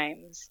many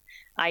times.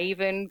 I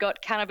even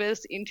got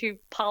cannabis into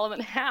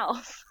Parliament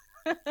House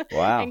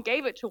wow. and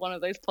gave it to one of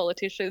those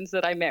politicians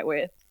that I met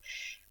with,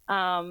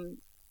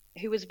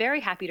 who was very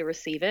happy to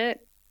receive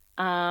it.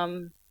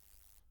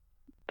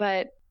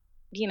 But,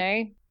 you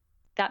know,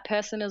 that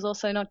person is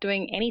also not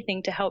doing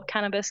anything to help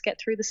cannabis get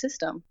through the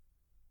system.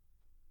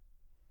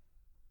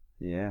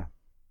 Yeah.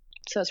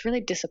 So it's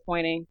really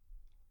disappointing.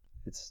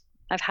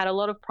 I've had a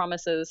lot of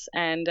promises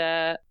and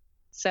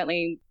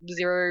certainly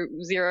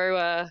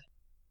zero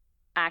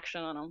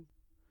action on them.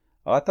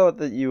 I thought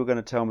that you were going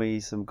to tell me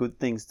some good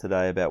things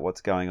today about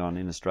what's going on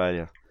in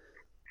Australia.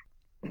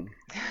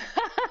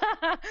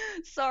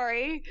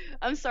 Sorry,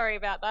 I'm sorry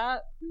about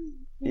that.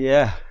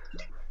 Yeah.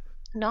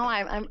 No,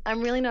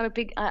 I'm really not a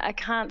big. I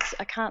can't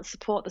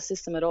support the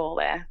system at all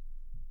there.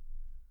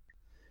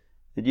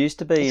 It used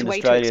to be It's in way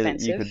too Australia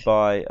that you expensive. could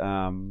buy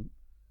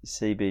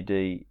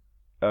CBD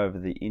over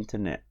the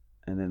internet,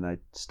 and then they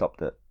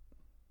stopped it.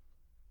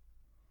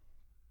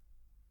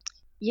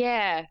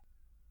 Yeah,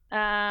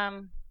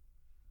 not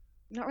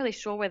really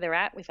sure where they're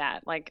at with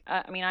that. Like,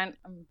 I mean, I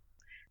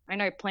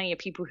know plenty of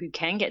people who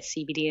can get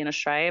CBD in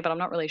Australia, but I'm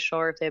not really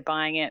sure if they're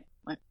buying it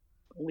like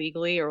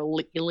legally or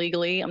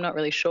illegally. I'm not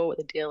really sure what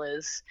the deal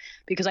is,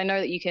 because I know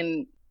that you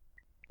can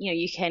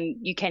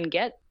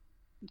get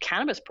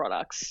cannabis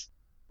products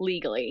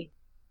legally.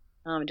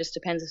 It just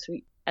depends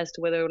as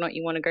to whether or not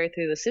you want to go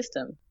through the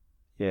system.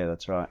 Yeah,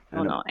 that's right.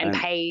 Or not, and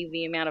pay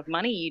the amount of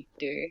money you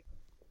do.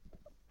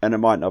 And it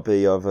might not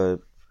be of a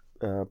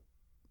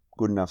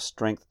good enough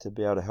strength to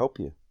be able to help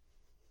you.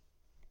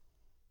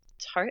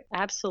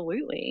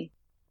 Absolutely.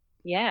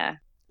 Yeah.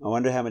 I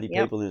wonder how many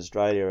people in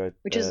Australia are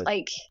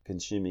like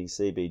consuming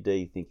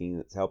CBD thinking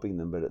it's helping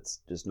them, but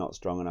it's just not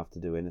strong enough to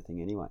do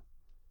anything anyway.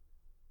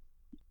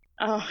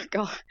 Oh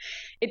God,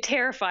 it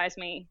terrifies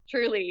me.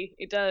 Truly,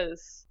 it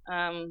does.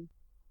 Because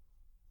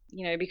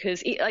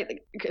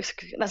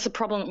that's the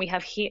problem that we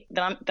have here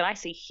that I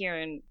see here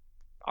in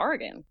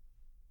Oregon,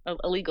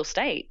 a legal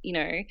state.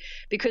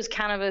 Because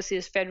cannabis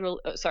is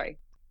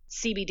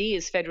CBD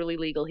is federally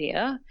legal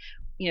here.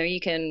 You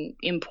can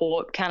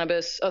import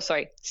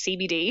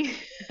CBD,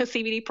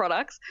 CBD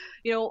products,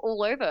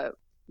 all over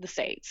the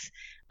states.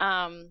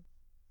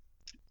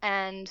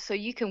 And so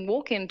you can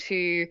walk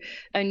into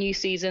a New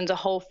Seasons, a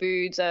Whole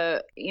Foods,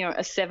 a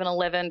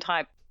 7-Eleven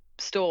type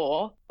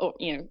store, or,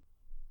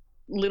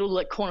 little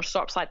like corner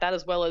shops like that,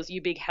 as well as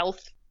your big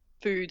health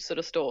food sort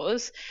of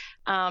stores,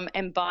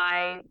 and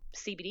buy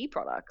CBD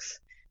products.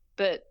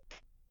 But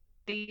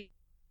these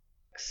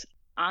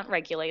aren't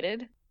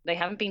regulated. They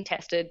haven't been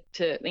tested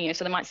to,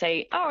 so they might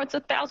say, oh, it's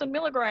 1,000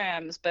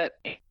 milligrams, but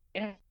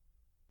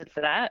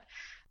for that.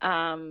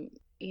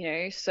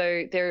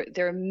 So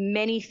there are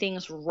many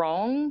things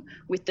wrong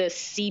with the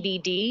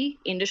CBD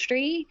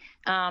industry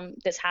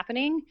that's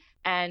happening,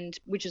 and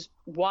which is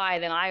why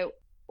then I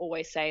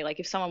always say, like,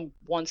 if someone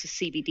wants a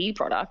CBD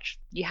product,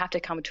 you have to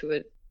come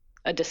to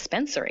a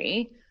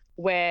dispensary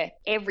where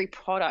every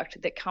product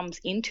that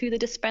comes into the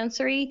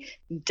dispensary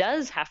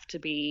does have to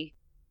be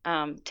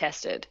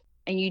tested,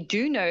 and you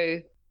do know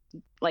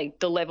like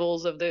the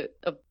levels of the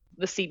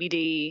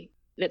CBD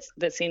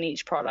that's in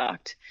each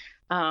product,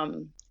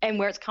 and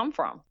where it's come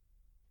from,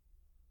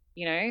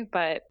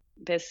 but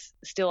there's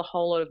still a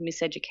whole lot of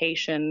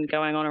miseducation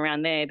going on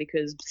around there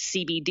because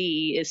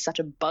CBD is such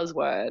a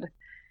buzzword,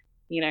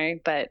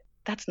 but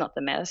that's not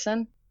the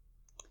medicine.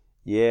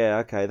 Yeah,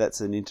 okay, that's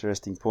an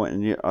interesting point.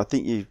 And I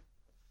think you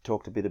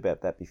talked a bit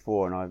about that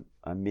before, and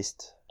I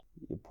missed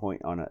your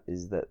point on it,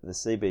 is that the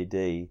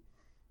CBD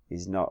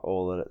is not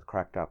all that it's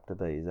cracked up to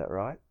be. Is that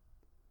right?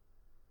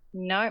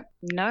 No,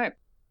 not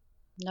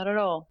at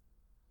all.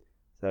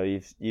 So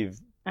you've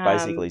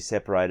basically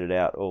separated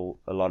out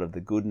a lot of the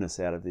goodness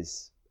out of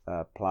this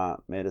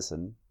plant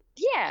medicine.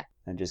 Yeah,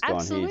 and just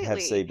gone, here, have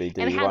CBD,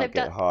 and you won't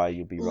get high,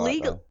 you'll be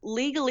right.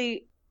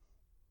 Legally,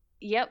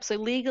 yep. So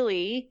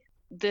legally,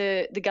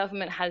 the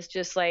government has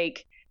just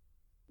like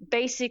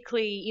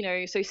basically,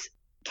 so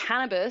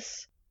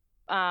cannabis,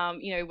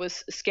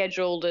 was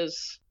scheduled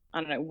as,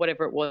 I don't know,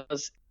 whatever it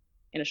was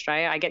in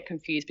Australia. I get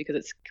confused because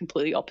it's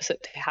completely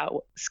opposite to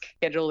how it's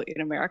scheduled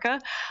in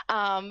America.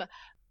 But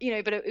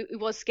it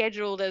was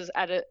scheduled as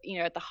at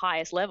the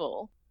highest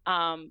level.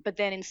 But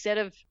then instead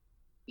of,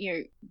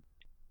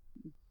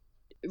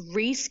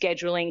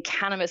 rescheduling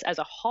cannabis as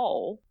a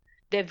whole,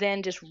 they've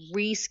then just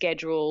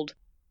rescheduled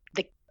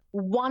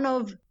one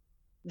of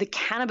the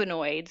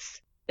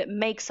cannabinoids that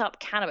makes up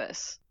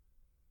cannabis,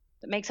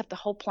 that makes up the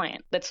whole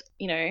plant. That's,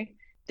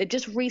 they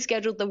just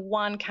rescheduled the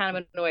one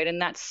cannabinoid,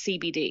 and that's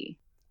CBD.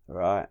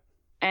 Right.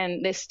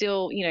 and there's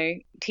still,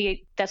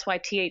 that's why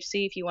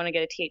THC, if you want to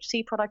get a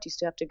THC product, you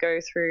still have to go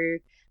through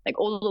like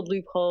all the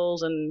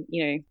loopholes and,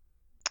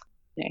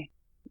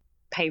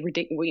 pay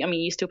ridiculous. I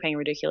mean, you're still paying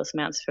ridiculous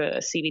amounts for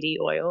CBD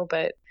oil,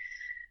 but,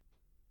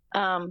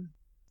 I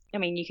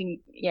mean, you can,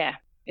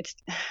 it's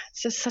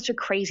just such a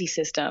crazy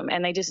system.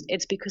 And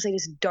it's because they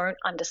just don't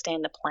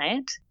understand the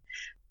plant.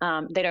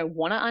 They don't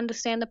want to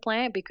understand the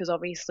plant because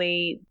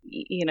obviously,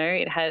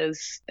 it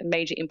has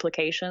major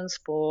implications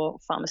for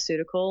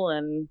pharmaceutical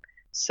and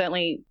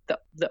certainly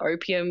the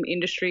opium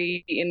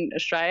industry in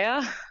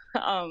Australia.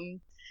 So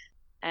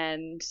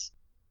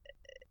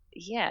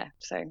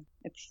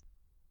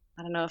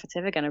I don't know if it's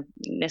ever going to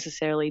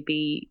necessarily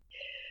be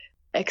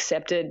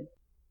accepted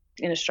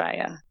in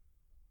Australia.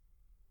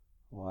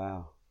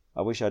 Wow.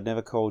 I wish I'd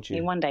never called you. I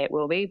mean, one day it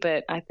will be,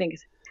 but I think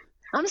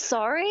I'm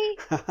sorry.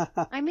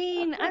 I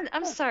mean,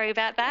 I'm sorry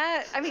about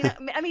that. I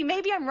mean,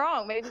 maybe I'm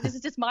wrong. Maybe this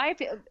is just my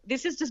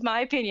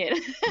opinion.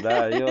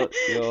 No,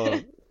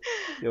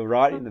 you're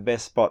right in the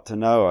best spot to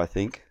know, I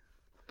think.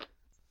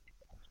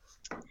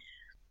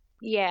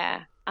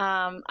 Yeah.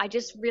 I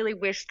just really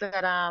wish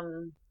that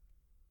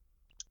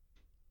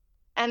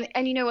and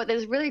you know what?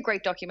 There's a really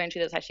great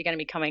documentary that's actually going to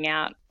be coming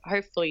out,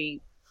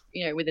 hopefully,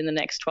 within the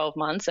next 12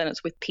 months, and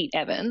it's with Pete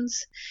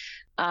Evans.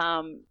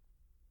 And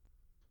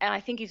I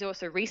think he's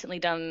also recently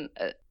done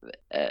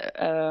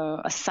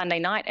a Sunday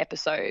night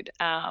episode,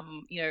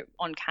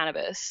 on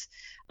cannabis,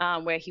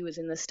 where he was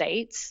in the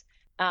States,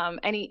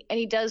 and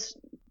he does,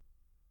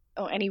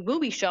 and he will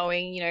be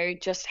showing,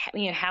 just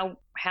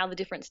how the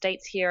different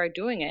states here are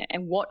doing it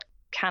and what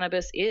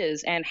cannabis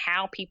is and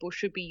how people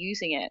should be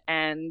using it,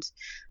 and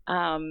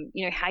how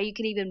you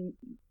can even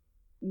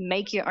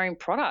make your own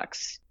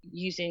products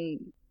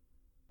using,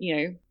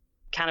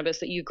 cannabis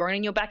that you've grown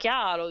in your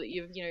backyard or that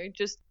you've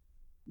just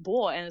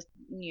bought, and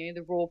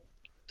the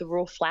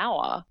raw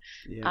flower.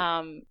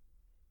 And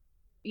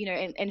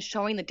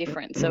showing the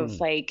difference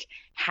of like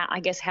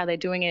how they're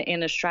doing it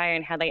in Australia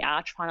and how they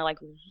are trying to like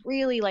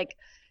really like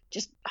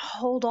just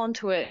hold on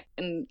to it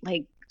and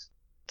like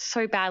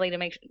so badly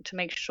to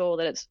make sure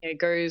that it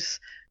goes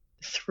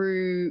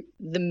through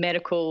the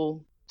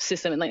medical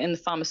system and like in the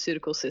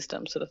pharmaceutical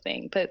system sort of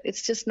thing. But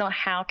it's just not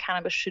how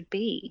cannabis should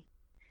be.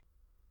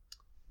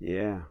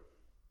 Yeah.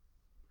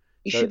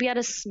 You should be able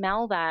to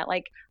smell that.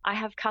 Like I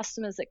have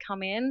customers that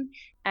come in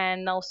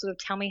and they'll sort of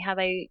tell me how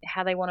they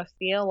want to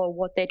feel or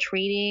what they're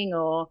treating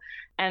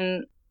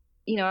and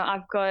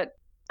I've got,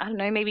 I don't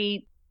know,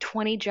 maybe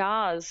 20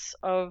 jars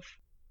of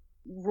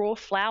raw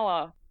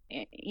flour,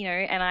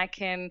 and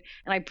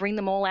I bring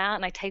them all out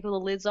and I take all the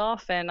lids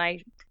off and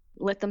I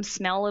let them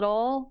smell it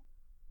all.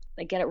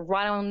 They get it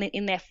right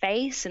in their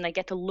face and they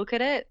get to look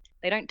at it.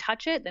 They don't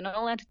touch it. They're not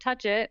allowed to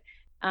touch it.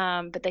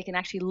 But they can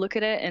actually look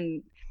at it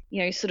and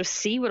sort of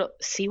see what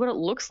it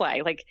looks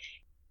like. Like,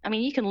 I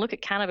mean, you can look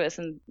at cannabis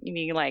and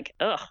you're like,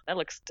 ugh, that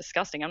looks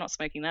disgusting. I'm not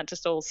smoking that.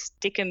 Just all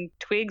stick and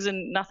twigs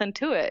and nothing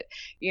to it,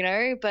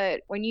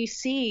 But when you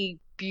see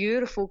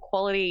beautiful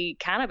quality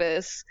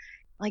cannabis,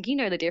 like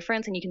the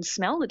difference and you can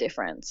smell the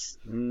difference.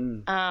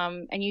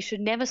 And you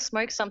should never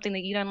smoke something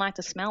that you don't like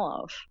the smell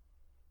of.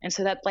 And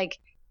so that like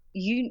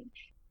you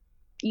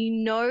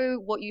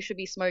know what you should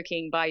be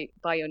smoking by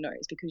your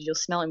nose because you'll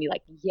smell and be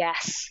like,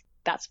 yes,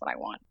 that's what I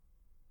want.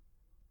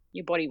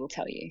 Your body will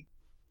tell you.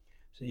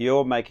 So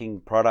you're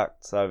making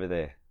products over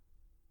there?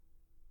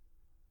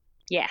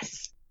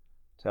 Yes.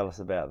 Tell us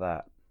about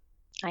that.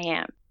 I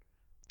am.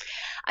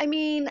 I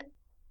mean,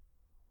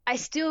 I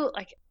still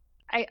like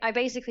I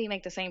basically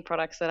make the same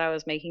products that I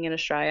was making in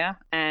Australia,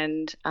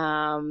 and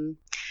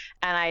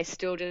I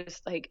still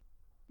just like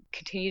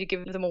continue to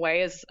give them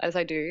away as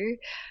I do.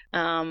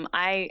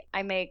 I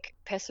make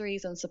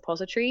pessaries and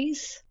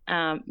suppositories.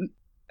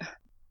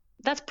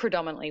 That's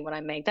predominantly what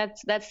I make.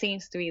 That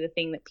seems to be the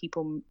thing that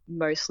people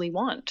mostly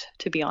want,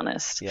 to be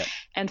honest. Yeah.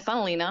 And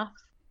funnily enough,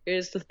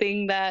 is the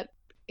thing that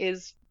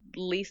is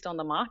least on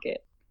the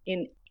market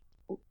in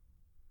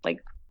like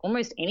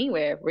almost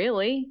anywhere,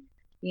 really.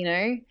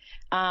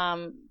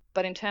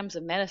 But in terms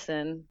of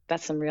medicine,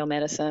 that's some real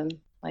medicine.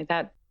 Like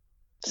that,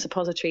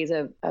 suppositories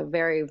are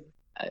very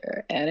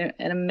an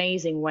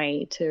amazing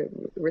way to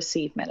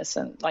receive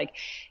medicine. Like,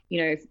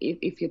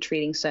 if you're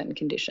treating certain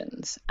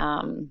conditions.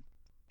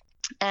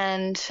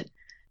 And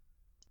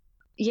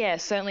yeah,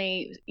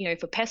 certainly,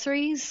 for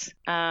pessaries,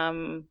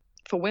 for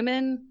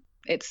women,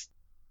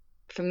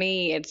 for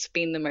me, it's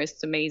been the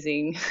most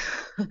amazing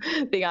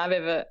thing I've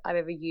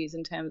ever used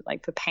in terms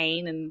like for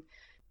pain and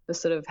for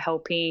sort of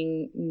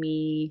helping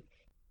me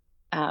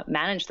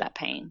manage that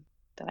pain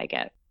that I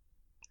get.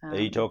 Are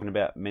you talking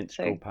about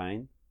menstrual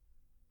pain?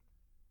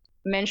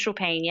 Menstrual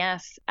pain,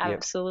 yes,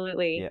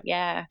 absolutely, Yep.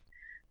 Yeah.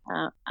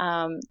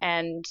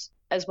 And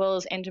as well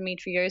as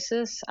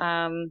endometriosis,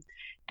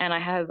 and I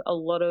have a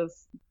lot of,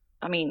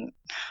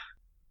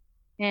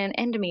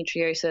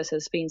 endometriosis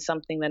has been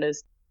something that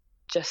has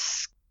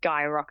just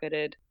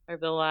skyrocketed over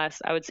the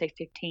last, I would say,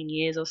 15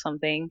 years or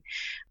something.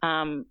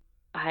 I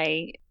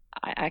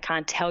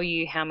can't tell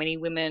you how many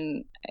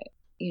women,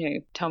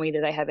 tell me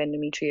that they have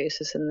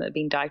endometriosis and they've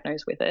been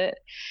diagnosed with it.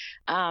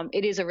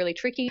 It is a really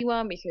tricky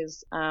one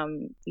because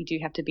you do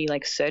have to be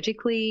like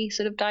surgically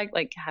sort of have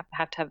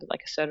to have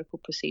like a surgical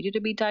procedure to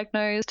be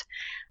diagnosed.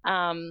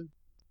 But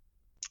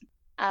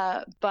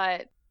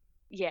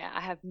yeah,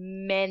 I have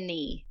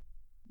many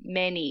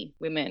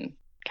women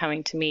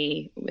coming to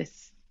me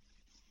with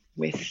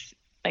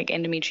like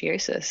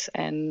endometriosis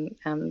and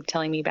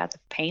telling me about the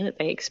pain that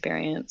they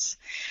experience.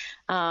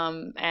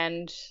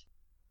 And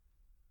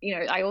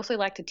I also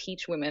like to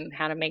teach women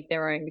how to make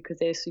their own because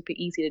they're super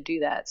easy to do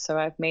that. So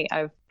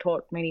I've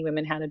taught many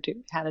women how to do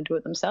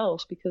it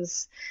themselves,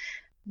 because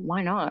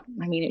why not?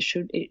 I mean, you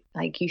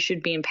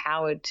should be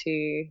empowered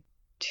to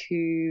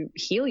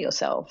heal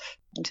yourself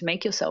and to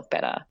make yourself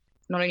better,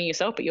 not only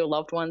yourself but your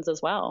loved ones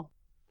as well.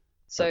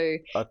 So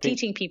I think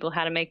teaching people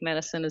how to make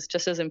medicine is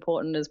just as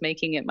important as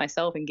making it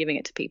myself and giving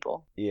it to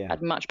people. Yeah,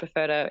 I'd much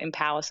prefer to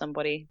empower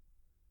somebody.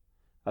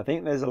 I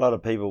think there's a lot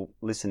of people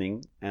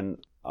listening,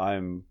 and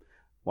I'm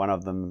one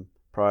of them,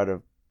 prior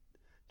to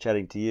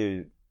chatting to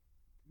you,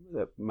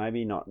 that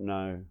maybe not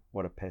know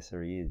what a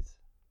pessary is.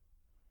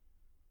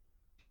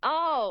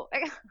 Oh,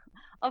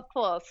 of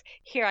course.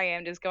 Here I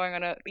am just going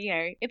on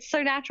it's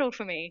so natural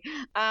for me.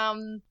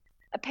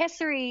 A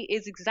pessary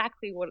is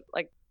exactly what,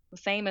 like, the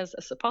same as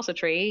a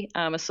suppository.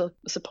 A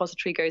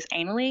suppository goes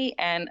anally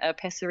and a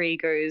pessary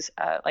goes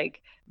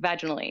like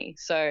vaginally.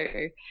 So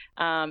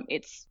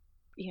it's,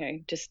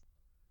 just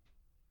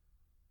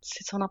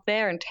sits on up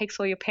there and takes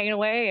all your pain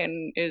away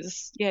and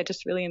is,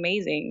 just really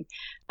amazing.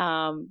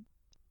 The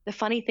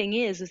funny thing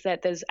is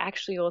that there's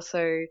actually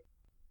also,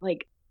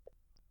 like,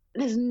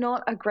 there's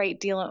not a great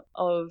deal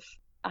of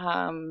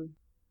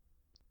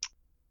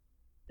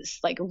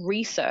like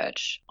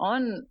research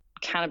on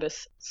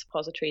cannabis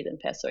suppositories and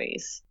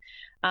pessaries.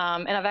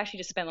 And I've actually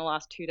just spent the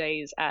last 2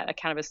 days at the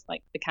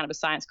Cannabis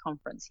Science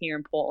Conference here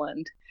in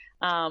Portland,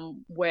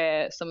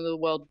 where some of the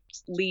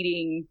world's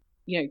leading,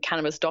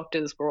 cannabis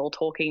doctors were all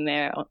talking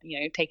there,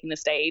 taking the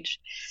stage.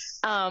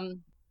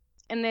 And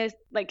they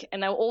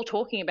were all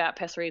talking about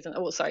pessaries and,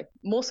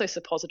 more so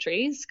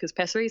suppositories, because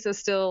pessaries are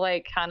still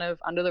like kind of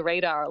under the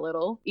radar a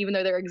little, even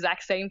though they're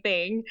exact same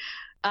thing.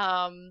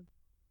 But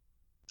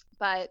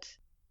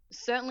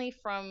certainly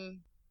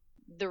from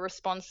the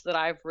response that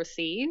I've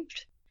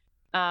received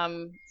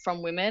from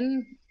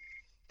women,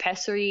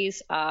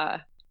 pessaries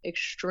are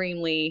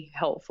extremely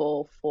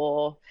helpful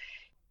for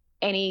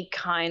any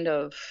kind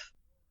of,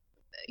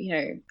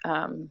 pain,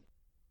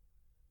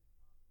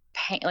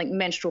 like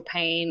menstrual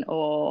pain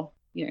or,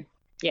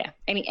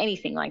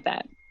 anything like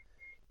that.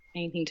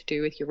 Anything to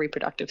do with your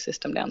reproductive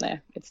system down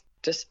there. It's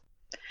just,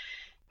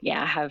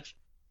 I have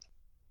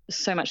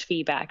so much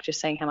feedback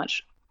just saying how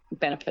much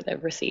benefit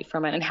they've received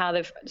from it and how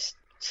they've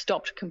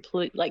stopped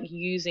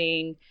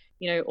using,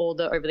 all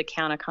the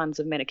over-the-counter kinds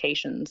of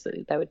medications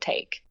that they would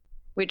take,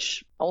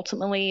 which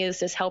ultimately is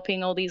just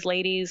helping all these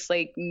ladies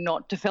like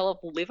not develop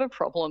liver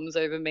problems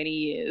over many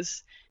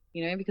years,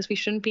 because we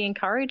shouldn't be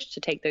encouraged to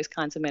take those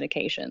kinds of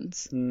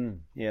medications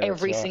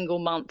every single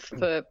month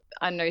for,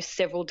 I know,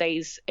 several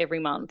days every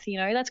month.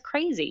 That's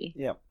crazy.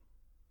 Yeah.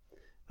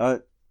 I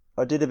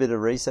did a bit of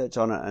research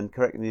on it, and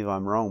correct me if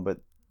I'm wrong, but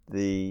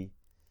the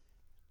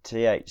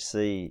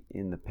THC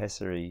in the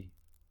pessary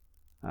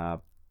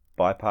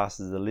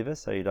bypasses the liver,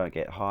 so you don't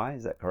get high.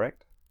 Is that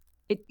correct?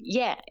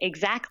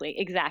 Exactly.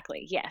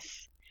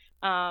 Yes.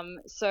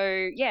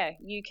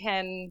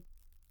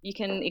 You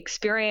can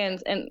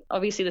experience, and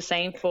obviously the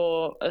same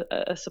for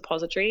a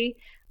suppository.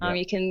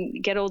 You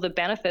can get all the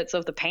benefits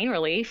of the pain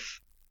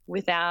relief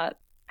without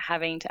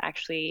having to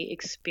actually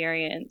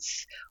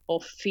experience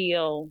or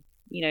feel,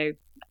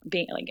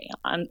 being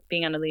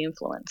under the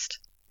influenced.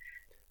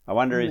 I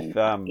wonder if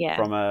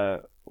from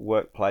a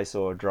workplace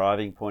or a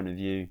driving point of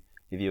view,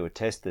 if you were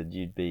tested,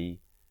 you'd be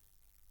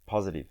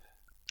positive,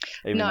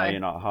 even though you're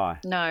not high.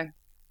 No.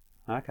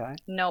 Okay.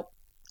 Nope.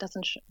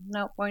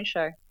 Won't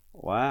show.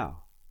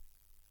 Wow.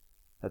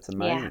 That's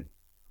amazing.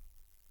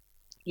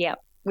 Yeah.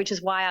 Which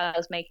is why I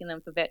was making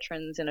them for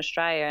veterans in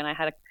Australia, and I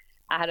had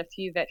a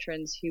few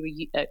veterans who were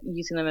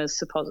using them as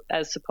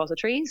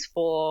suppositories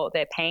for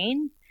their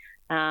pain.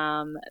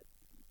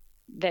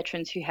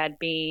 Veterans who had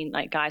been,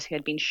 like, guys who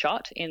had been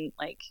shot in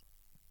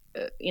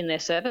their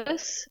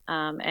service,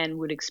 and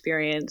would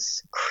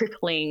experience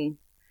crippling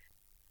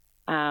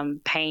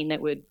pain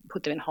that would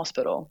put them in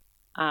hospital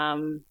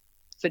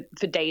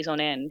for days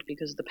on end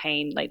because of the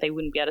pain. Like, they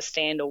wouldn't be able to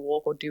stand or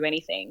walk or do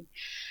anything.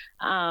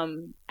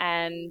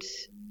 I'd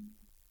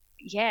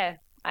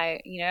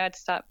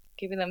start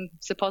giving them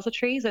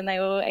suppositories, and they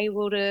were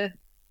able to,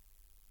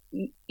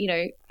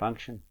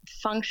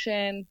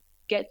 function,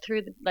 get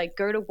through,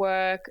 go to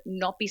work,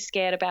 not be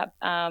scared about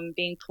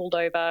being pulled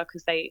over,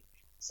 because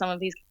some of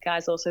these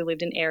guys also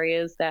lived in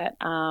areas that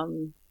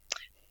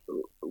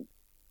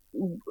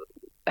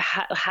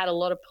had a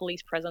lot of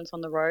police presence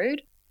on the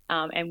road,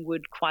 and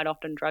would quite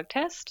often drug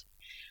test.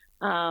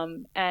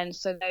 And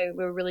so they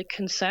were really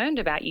concerned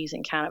about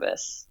using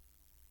cannabis.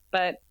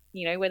 But,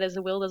 where there's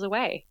a will, there's a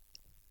way.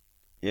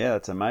 Yeah,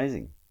 that's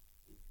amazing.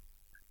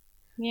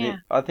 Yeah.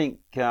 I think,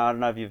 I don't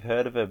know if you've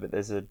heard of her, but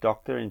there's a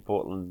doctor in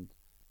Portland.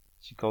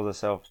 She calls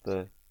herself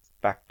the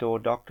backdoor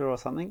doctor or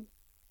something.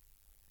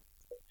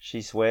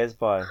 She swears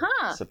by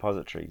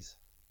suppositories.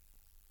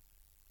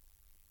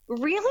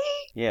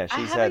 Really? Yeah, I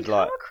she's haven't had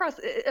come across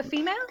a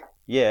female.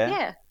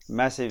 Yeah,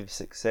 massive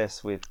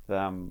success with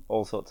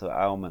all sorts of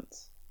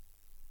ailments.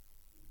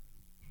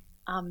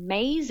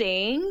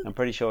 Amazing. I'm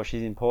pretty sure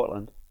she's in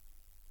Portland.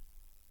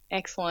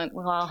 Excellent.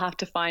 Well, I'll have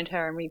to find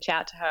her and reach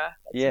out to her.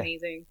 That's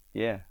amazing.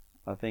 Yeah,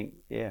 I think,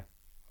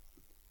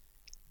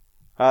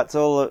 it's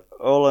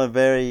all a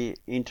very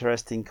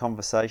interesting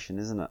conversation,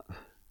 isn't it?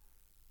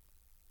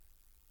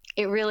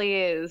 It really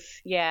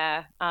is,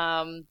 yeah.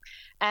 And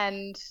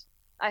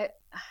I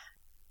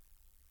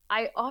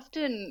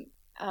often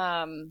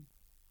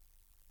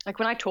like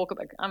when I talk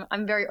about,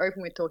 I'm very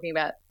open with talking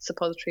about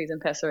suppositories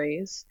and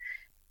pessaries,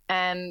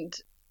 and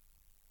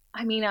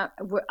I mean,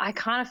 I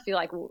kind of feel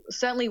like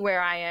certainly where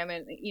I am,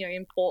 and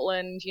in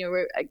Portland,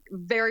 we're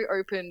very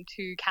open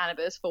to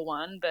cannabis for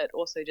one, but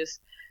also just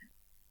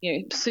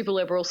super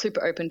liberal,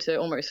 super open to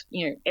almost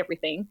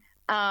everything.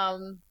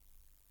 People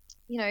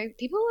are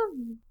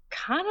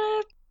kind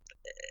of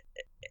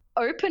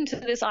open to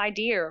this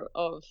idea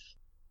of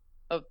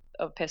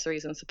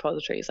pessaries and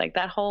suppositories, like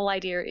that whole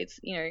idea.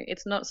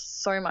 It's not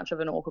so much of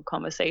an awkward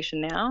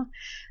conversation now,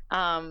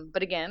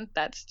 but again,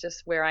 that's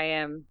just where I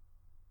am.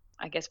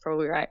 I guess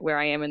probably where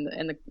I am,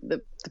 and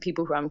the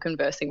people who I'm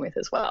conversing with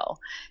as well,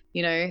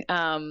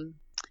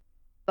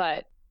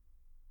 but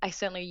I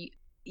certainly,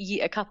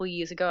 a couple of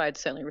years ago, I'd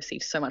certainly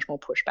received so much more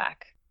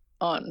pushback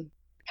on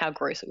how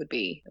gross it would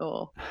be,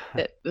 or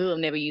that I'm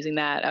never using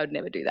that, I would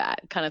never do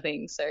that kind of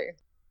thing. So,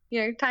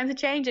 times are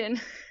changing.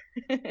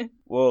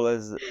 Well,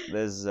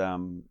 there's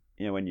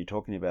when you're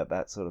talking about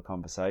that sort of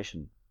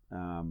conversation,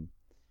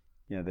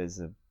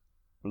 there's a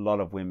lot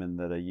of women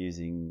that are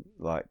using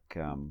like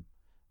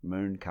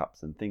moon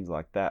cups and things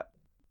like that,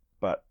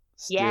 but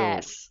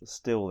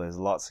still there's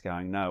lots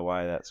going, no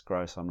way, that's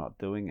gross, I'm not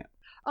doing it.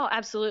 Oh,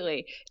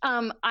 absolutely.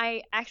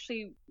 I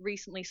actually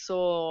recently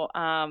saw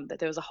that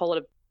there was a whole lot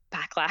of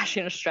backlash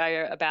in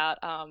Australia about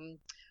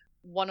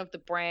one of the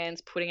brands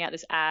putting out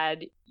this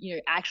ad,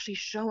 actually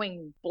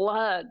showing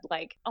blood.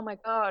 Like, oh my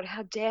God,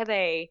 how dare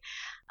they?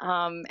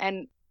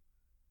 And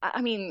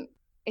I mean,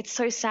 it's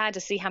so sad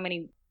to see how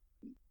many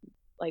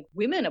like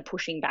women are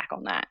pushing back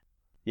on that.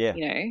 Yeah.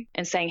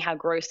 And saying how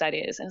gross that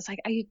is. And it's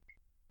like, are you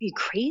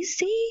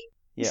crazy?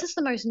 Yeah. This is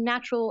the most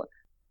natural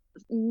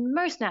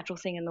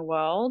thing in the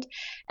world.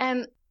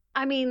 And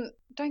I mean,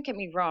 don't get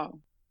me wrong, I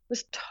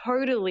was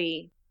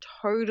totally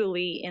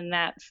in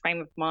that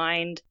frame of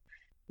mind.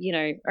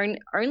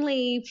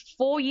 Only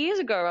 4 years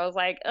ago, I was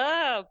like,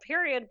 oh,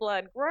 period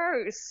blood,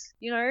 gross.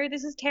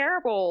 This is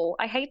terrible.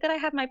 I hate that I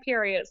have my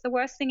period. It's the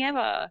worst thing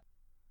ever.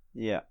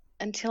 Yeah.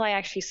 Until I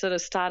actually sort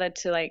of started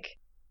to like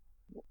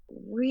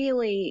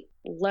really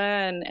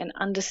learn and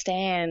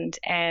understand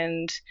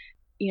and,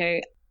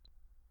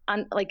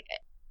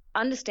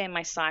 understand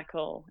my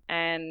cycle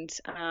and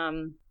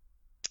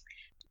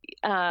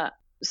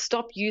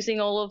stop using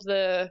all of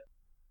the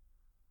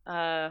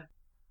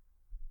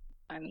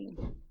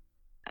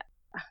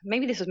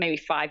maybe this was maybe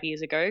 5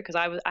 years ago, because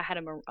I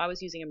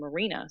was using a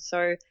Marina,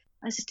 so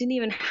I just didn't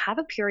even have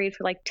a period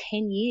for like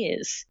 10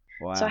 years.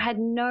 Wow. So I had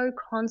no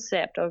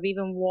concept of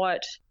even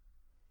what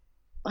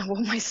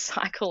my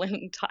cycle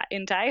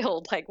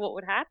entailed, like what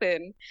would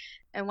happen.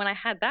 And when I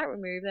had that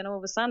removed, then all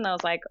of a sudden I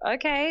was like,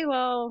 okay,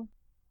 well,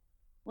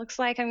 looks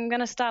like I'm going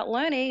to start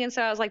learning. And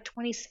so I was like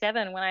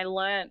 27 when I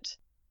learned,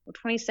 or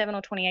 27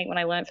 or 28 when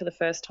I learned for the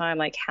first time,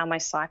 like how my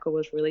cycle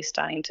was really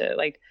starting to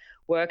like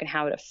work and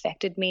how it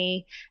affected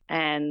me.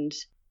 And,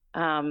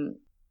 so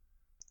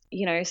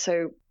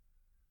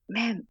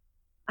man,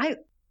 I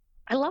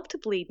love to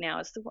bleed now.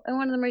 It's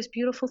one of the most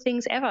beautiful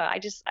things ever.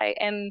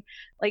 And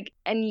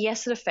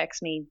yes, it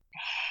affects me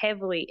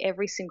heavily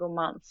every single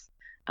month.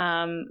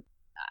 And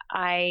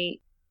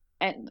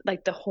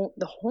like the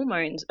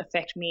hormones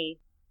affect me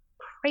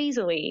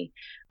crazily.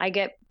 I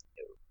get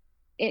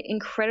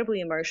incredibly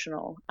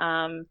emotional.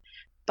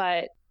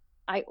 But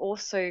I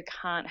also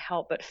can't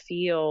help but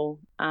feel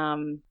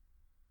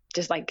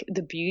just like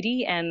the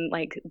beauty and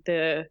like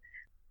the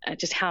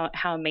just how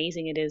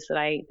amazing it is that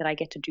I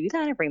get to do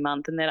that every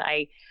month, and that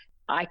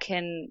I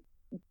can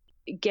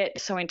get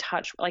so in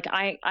touch. Like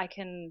I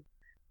can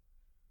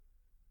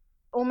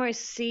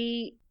almost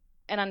see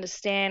and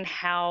understand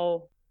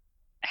how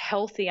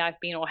healthy I've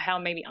been, or how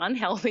maybe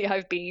unhealthy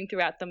I've been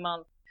throughout the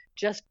month,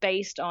 just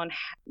based on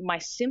my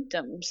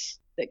symptoms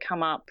that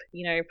come up,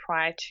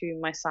 prior to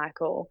my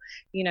cycle.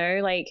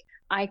 Like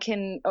I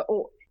can,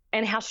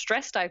 and how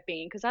stressed I've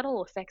been, because that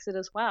all affects it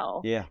as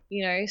well. Yeah.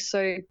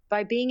 So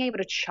by being able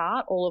to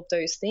chart all of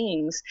those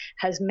things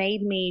has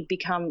made me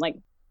become like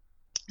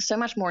so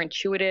much more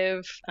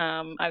intuitive.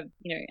 And I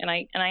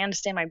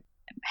understand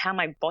how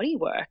my body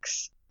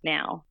works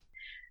now.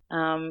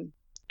 And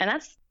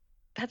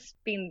that's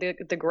been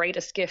the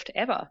greatest gift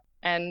ever.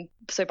 And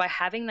so by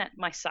having that,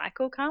 my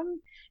cycle come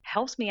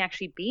helps me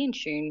actually be in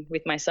tune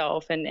with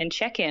myself and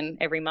check in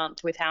every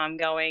month with how I'm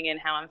going and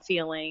how I'm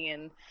feeling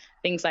and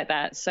things like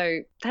that. So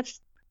that's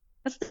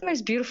the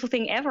most beautiful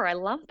thing ever. I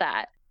love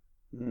that.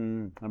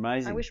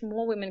 Amazing. I wish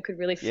more women could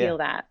really feel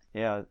that.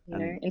 Yeah. You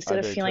know, instead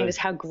of feeling just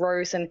how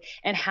gross and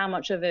how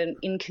much of an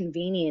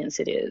inconvenience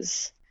it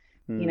is.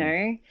 You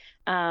know,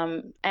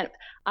 and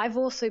I've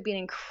also been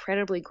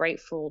incredibly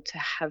grateful to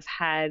have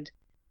had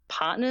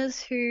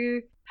partners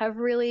who have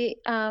really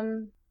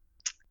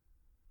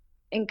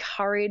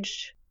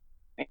encouraged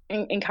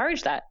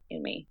that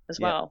in me as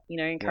well. You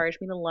know,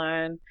 encouraged me to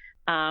learn,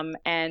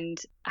 and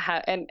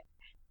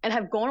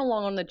have gone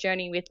along on the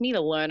journey with me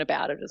to learn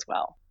about it as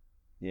well.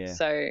 Yeah.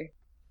 So,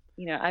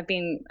 you know, I've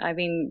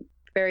been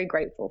very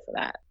grateful for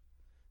that.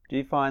 Do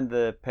you find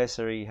the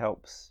pessary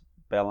helps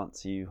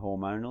balance you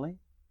hormonally?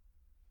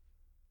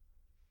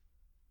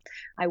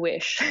 I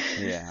wish.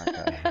 Yeah.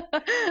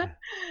 Okay.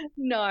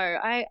 No,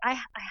 I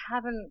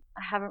haven't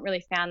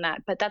really found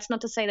that. But that's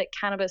not to say that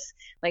cannabis,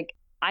 like,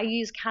 I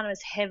use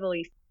cannabis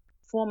heavily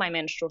for my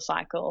menstrual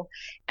cycle,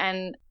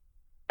 and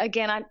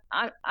again,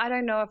 I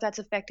don't know if that's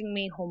affecting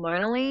me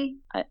hormonally.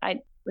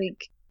 I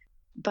like,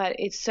 but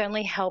it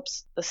certainly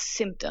helps the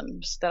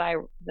symptoms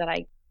the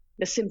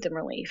symptom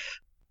relief.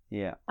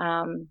 Yeah.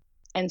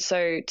 And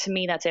so to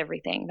me, that's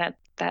everything.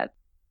 That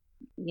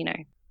you know,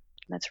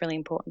 that's really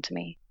important to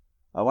me.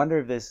 I wonder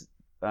if there's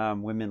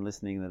women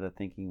listening that are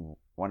thinking,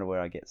 wonder where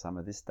I get some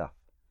of this stuff.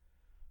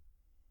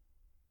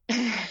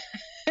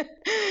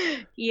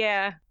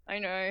 Yeah, I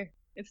know.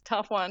 It's a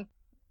tough one.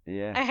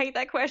 Yeah. I hate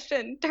that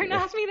question. Don't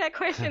ask me that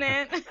question,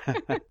 Ant.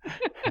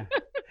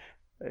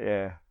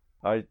 Yeah.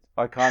 I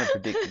kind of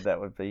predicted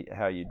that would be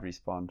how you'd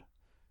respond.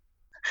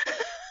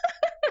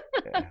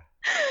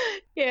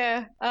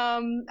 Yeah. I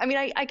mean,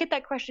 I get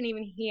that question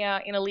even here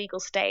in a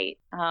legal state.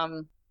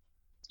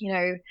 You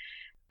know,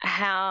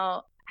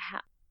 how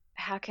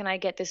can I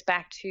get this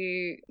back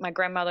to my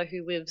grandmother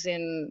who lives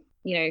in,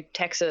 you know,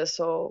 Texas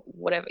or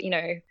whatever, you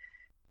know,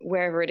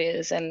 wherever it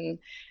is. And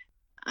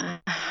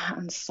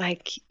it's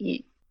like,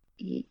 you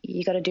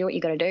got to do what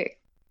you got to do.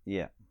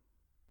 Yeah.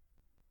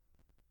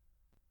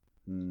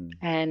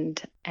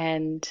 And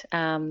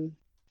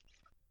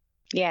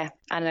yeah,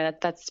 I know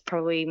that's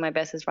probably my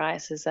best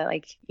advice is that,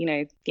 like, you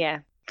know, yeah,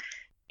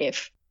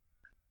 if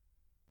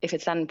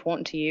it's that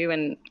important to you,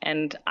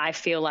 and I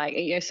feel like,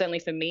 you know, certainly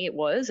for me it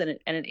was, and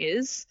it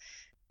is,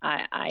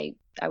 I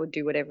would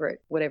do whatever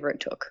it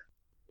took.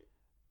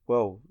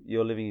 Well,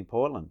 you're living in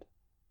Portland.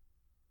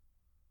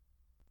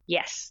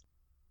 Yes.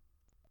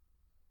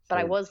 But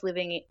I was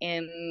living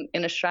in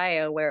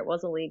Australia where it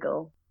was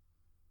illegal,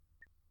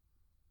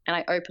 and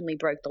I openly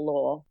broke the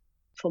law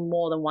for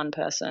more than one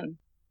person.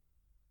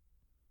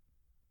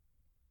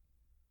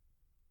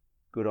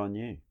 Good on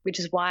you. Which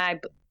is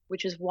why,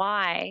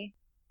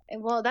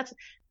 well, that's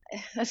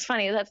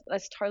funny.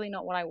 That's totally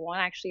not what I want,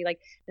 actually. Like,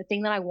 the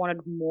thing that I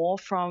wanted more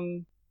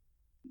from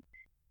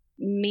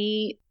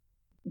me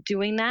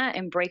doing that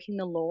and breaking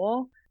the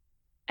law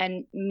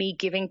and me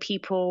giving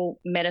people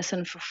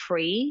medicine for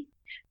free,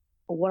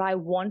 what I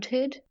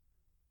wanted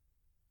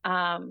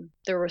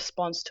the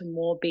response to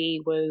more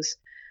be was,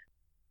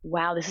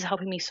 wow, this is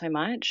helping me so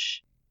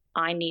much.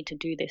 I need to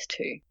do this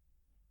too.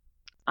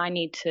 I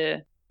need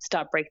to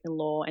start breaking the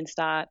law and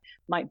start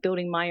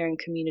building my own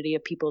community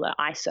of people that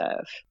I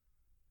serve.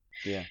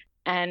 Yeah.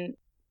 And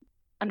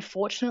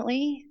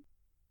unfortunately,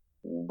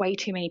 way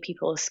too many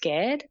people are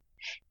scared,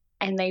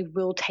 and they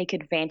will take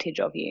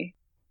advantage of you.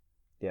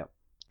 Yeah.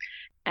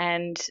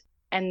 And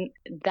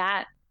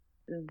that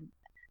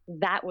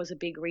was a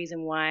big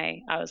reason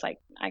why I was like,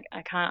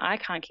 I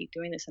can't keep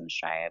doing this in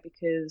Australia,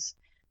 because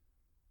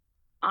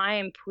I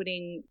am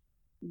putting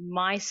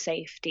my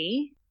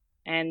safety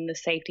and the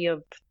safety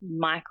of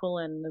Michael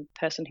and the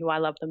person who I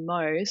love the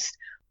most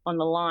on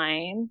the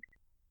line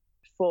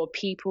for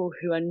people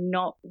who are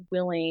not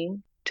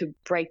willing to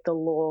break the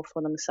law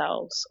for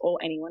themselves or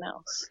anyone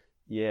else.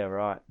 Yeah,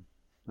 right.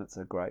 That's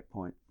a great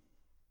point.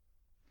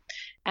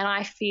 And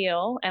I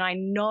feel, and I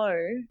know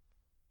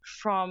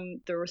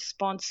from the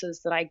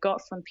responses that I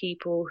got from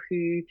people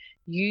who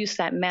use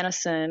that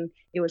medicine,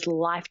 it was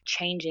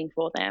life-changing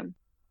for them.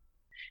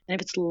 And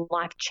if it's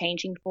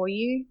life-changing for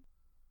you,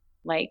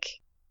 like,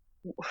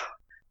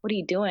 what are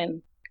you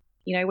doing?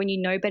 You know, when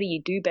you know better,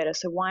 you do better.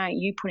 So why aren't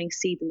you putting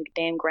seeds in the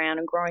damn ground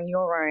and growing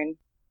your own,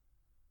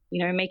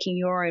 you know, making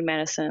your own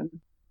medicine,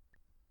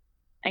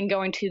 and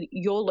going to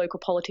your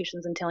local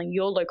politicians and telling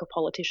your local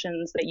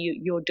politicians that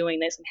you're doing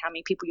this and how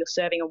many people you're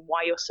serving and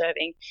why you're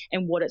serving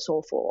and what it's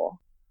all for.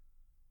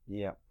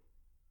 Yeah.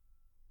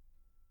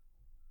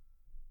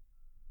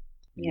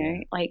 You know,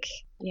 like,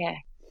 yeah.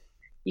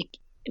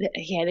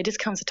 There just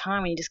comes a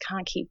time when you just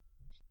can't keep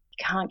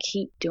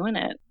doing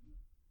it.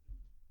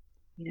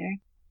 You know?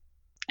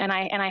 And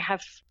I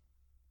have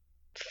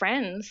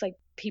friends, like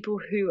people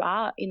who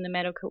are in the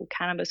medical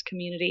cannabis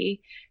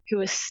community, who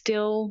are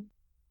still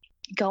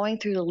going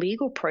through the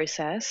legal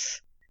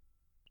process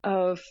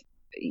of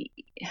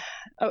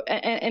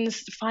and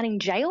fighting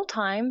jail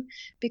time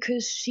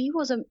because she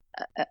was a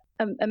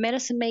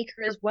medicine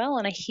maker as well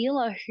and a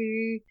healer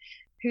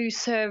who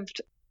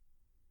served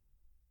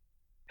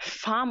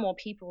far more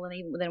people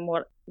than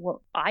what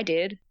I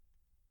did.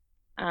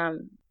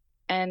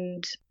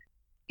 And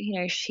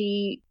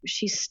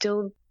she's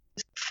still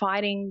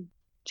fighting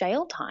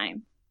jail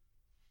time.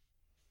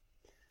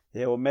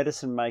 Yeah, well,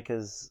 medicine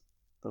makers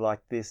like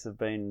this have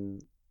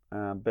been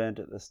burnt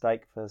at the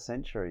stake for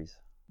centuries.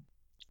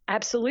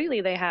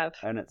 Absolutely, they have.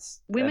 And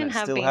it's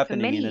have still been happening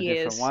for many in a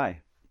years.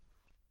 different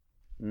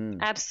way.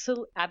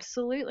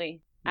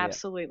 Absolutely. Yeah.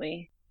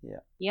 Absolutely. Yeah.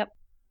 Yep.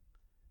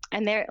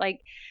 And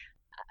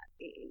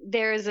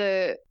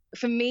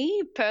for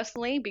me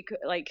personally, because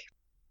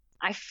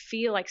I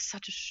feel like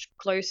such a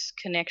close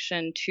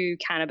connection to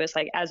cannabis.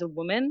 Like as a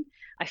woman,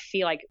 I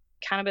feel like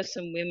cannabis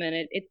and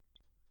women, it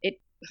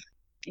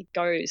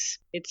goes,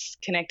 it's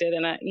connected.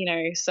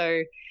 And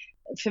so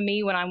for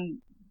me, when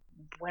I'm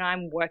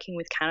working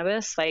with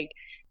cannabis, like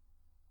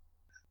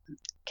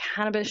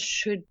cannabis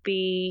should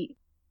be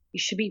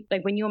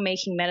like when you're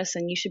making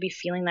medicine, you should be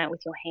feeling that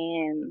with your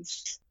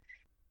hands,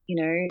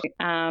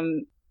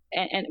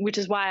 and which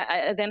is why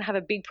I then have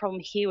a big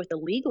problem here with the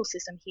legal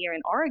system here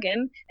in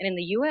Oregon and in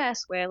the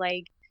US, where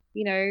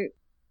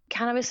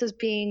cannabis is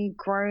being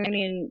grown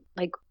in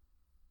like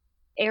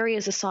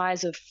areas the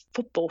size of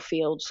football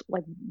fields,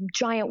 like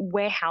giant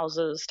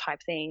warehouses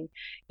type thing.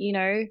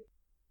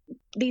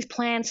 These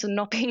plants are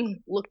not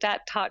being looked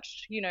at,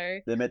 touched.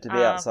 They're meant to be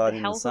outside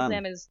in the sun. The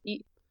health of them is.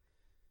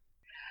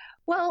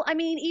 Well, I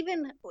mean,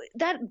 even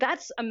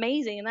that's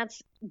amazing and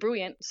that's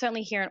brilliant.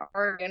 Certainly here in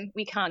Oregon,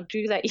 we can't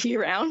do that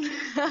year round.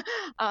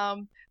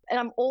 And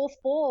I'm all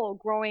for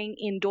growing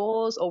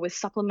indoors or with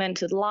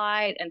supplemented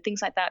light and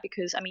things like that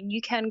because, I mean,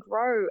 you can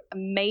grow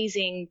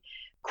amazing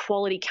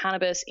quality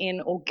cannabis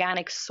in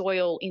organic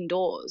soil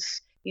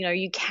indoors.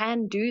 You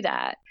can do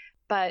that,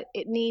 but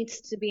it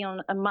needs to be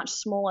on a much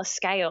smaller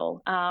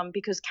scale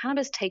because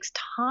cannabis takes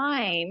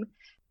time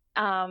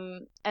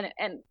and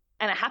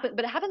it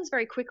happens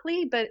very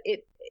quickly, but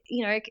it's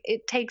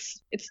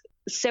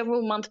a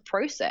several month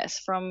process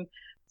from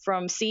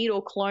seed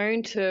or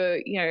clone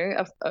to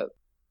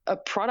a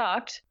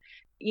product,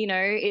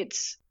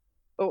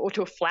 or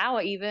to a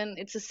flower even.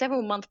 It's a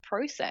several month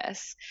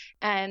process,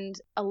 and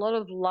a lot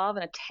of love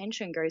and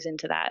attention goes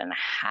into that, and it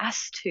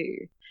has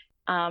to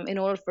in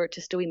order for it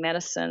to still be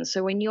medicine.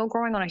 So when you're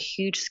growing on a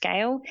huge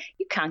scale,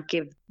 you can't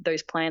give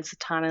those plants the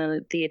time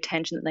and the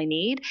attention that they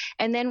need.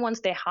 And then once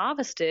they're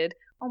harvested,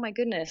 oh my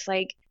goodness,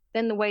 like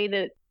then the way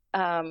that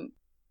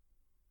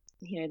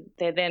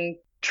they're then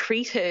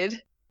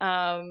treated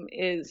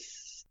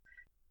is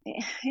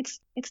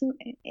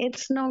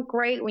it's not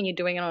great when you're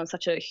doing it on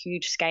such a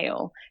huge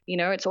scale.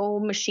 It's all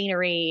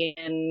machinery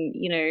and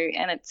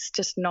and it's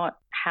just not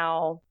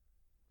how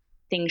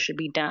things should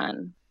be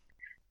done.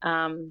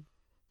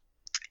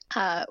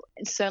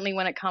 Certainly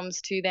when it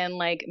comes to then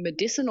like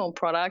medicinal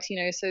products,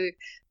 so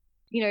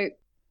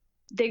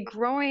they're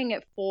growing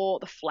it for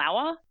the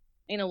flower.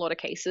 In a lot of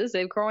cases,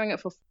 they're growing it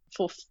for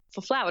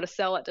flower to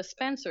sell at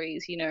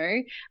dispensaries,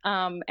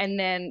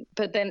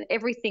 but then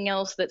everything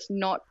else that's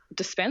not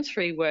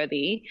dispensary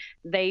worthy,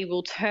 they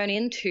will turn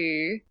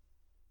into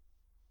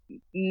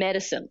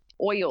medicine,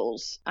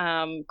 oils,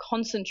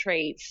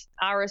 concentrates,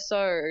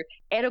 RSO,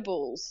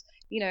 edibles,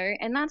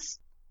 and that's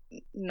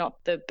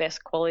not the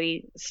best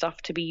quality stuff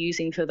to be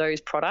using for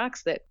those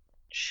products that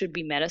should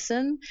be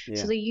medicine. Yeah.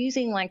 So they're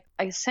using like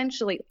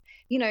essentially,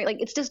 like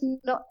it's just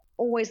not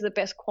always the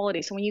best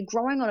quality. So when you're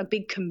growing on a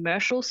big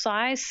commercial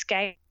size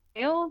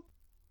scale,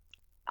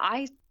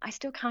 I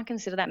still can't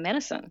consider that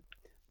medicine.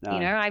 No.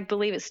 I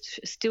believe it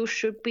still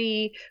should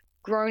be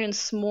grown in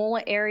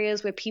smaller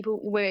areas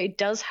where it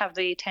does have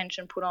the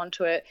attention put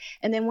onto it,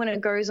 and then when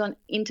it goes on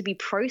in to be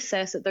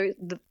processed,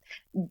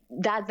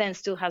 that then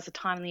still has the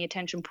time and the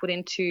attention put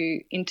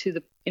into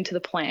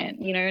the plant,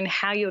 and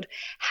how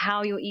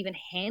you're even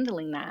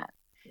handling that,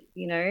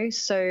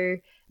 So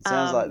it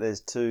sounds like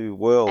there's two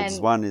worlds.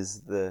 One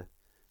is the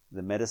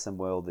medicine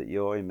world that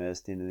you're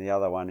immersed in, and the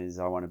other one is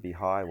I want to be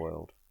high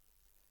world.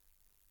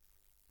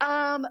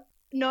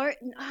 No,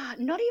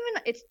 not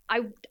even.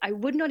 I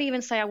would not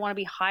even say I want to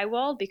be high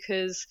world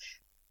because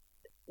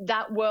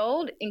that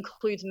world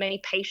includes many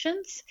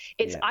patients.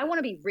 I want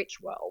to be rich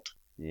world.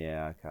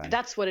 Yeah, okay.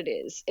 That's what it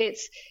is.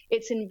 It's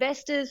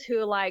investors who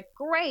are like,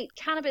 great,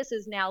 cannabis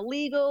is now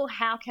legal.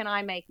 How can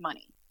I make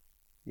money?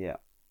 Yeah.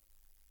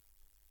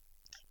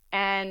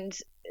 And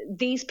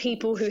these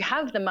people who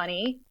have the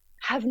money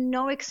have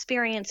no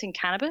experience in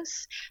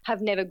cannabis,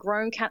 have never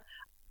grown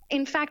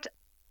in fact,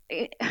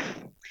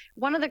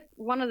 one of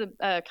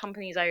the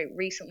companies I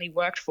recently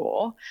worked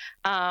for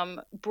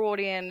brought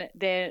in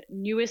their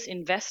newest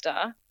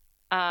investor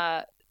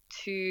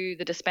to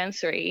the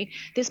dispensary.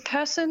 This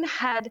person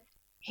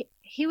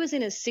he was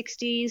in his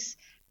 60s,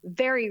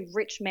 very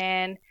rich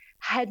man,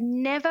 had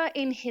never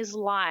in his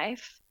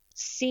life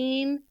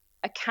seen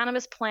a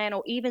cannabis plant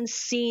or even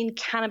seen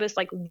cannabis,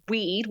 like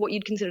weed, what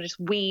you'd consider just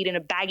weed in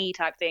a baggie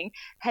type thing,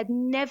 had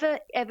never,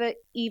 ever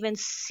even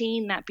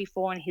seen that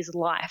before in his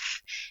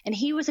life. And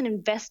he was an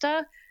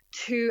investor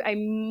to a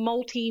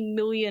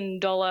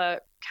multi-million-dollar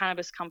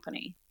cannabis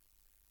company.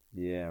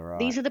 Yeah, right.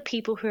 These are the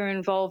people who are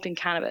involved in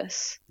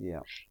cannabis.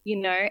 Yeah.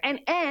 You know,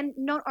 and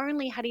not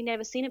only had he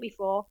never seen it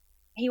before,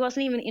 he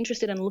wasn't even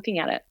interested in looking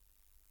at it.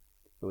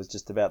 It was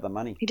just about the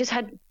money. It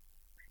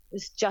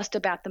was just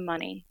about the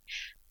money.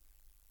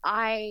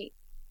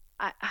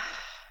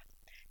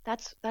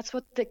 That's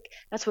what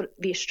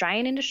the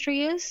Australian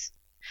industry is.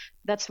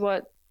 That's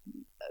what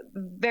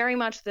very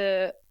much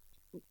the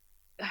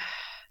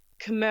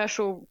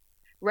commercial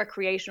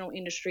recreational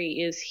industry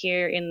is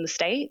here in the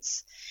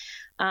States.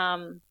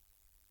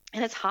 And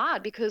it's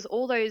hard because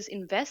all those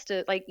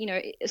investors, like, you know,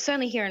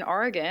 certainly here in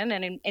Oregon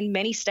and in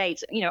many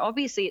states, you know,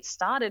 obviously it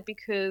started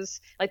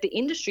because, like, the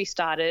industry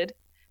started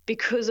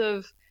because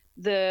of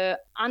the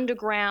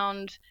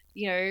underground,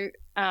 you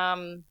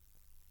know,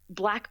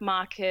 black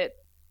market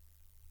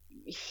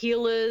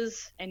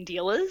healers and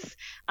dealers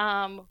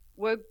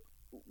were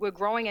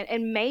growing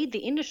and made the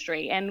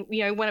industry. And,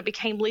 you know, when it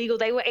became legal,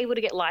 they were able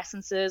to get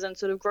licenses and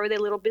sort of grow their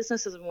little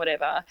businesses and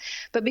whatever.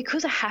 But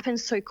because it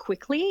happened so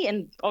quickly,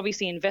 and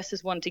obviously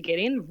investors wanted to get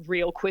in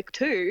real quick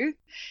too,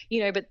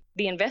 you know, but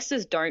the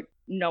investors don't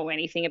know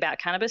anything about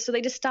cannabis. So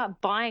they just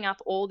start buying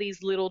up all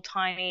these little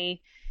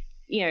tiny,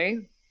 you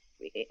know,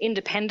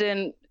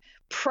 independent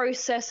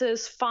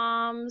processors,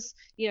 farms,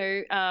 you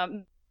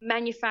know,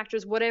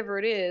 manufacturers, whatever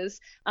it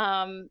is.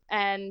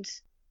 And,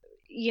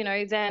 you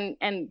know, then,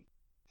 and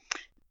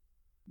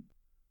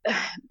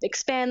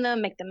expand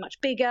them, make them much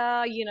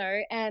bigger, you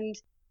know, and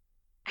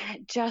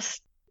it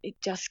just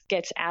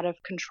gets out of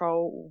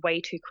control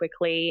way too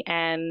quickly.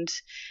 And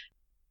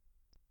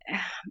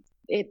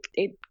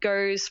it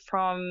goes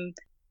from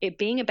it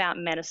being about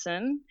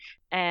medicine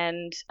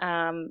and,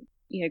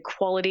 you know,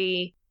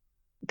 quality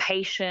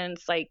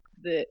patients, like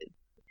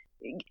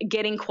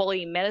getting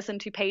quality medicine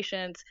to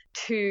patients,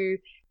 to,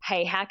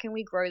 hey, how can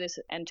we grow this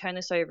and turn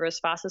this over as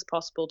fast as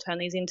possible, turn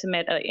these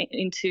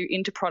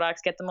into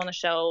products, get them on the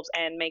shelves,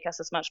 and make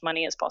us as much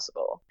money as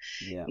possible.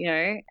 Yeah. You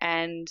know,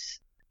 and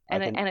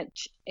it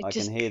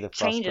just can hear the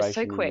changes so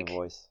frustration quick. in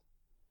your voice.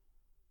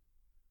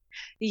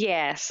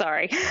 Yeah,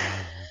 sorry.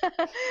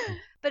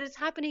 But it's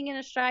happening in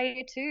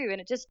Australia too,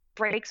 and it just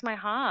breaks my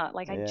heart.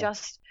 Like, I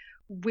just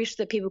wish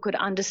that people could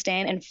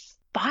understand and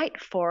fight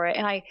for it.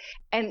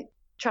 And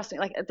trust me,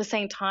 like, at the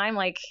same time,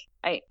 like,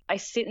 I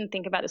sit and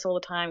think about this all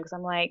the time, because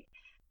I'm like,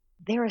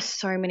 there are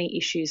so many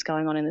issues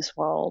going on in this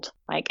world,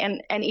 like,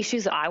 and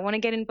issues that I want to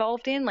get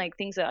involved in, like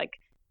things that like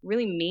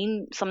really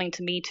mean something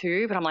to me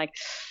too. But I'm like,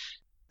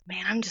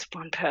 man, I'm just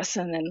one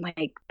person, and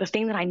like the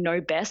thing that I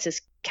know best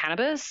is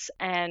cannabis,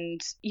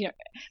 and, you know,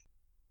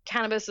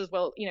 cannabis as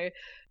well, you know,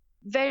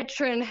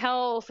 veteran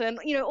health, and,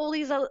 you know, all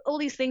these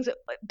things that,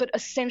 but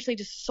essentially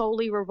just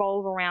solely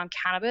revolve around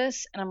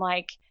cannabis. And I'm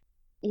like,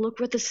 look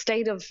what the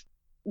state of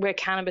where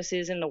cannabis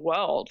is in the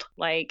world.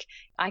 Like,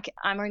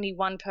 I'm only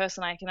one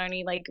person. I can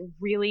only like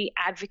really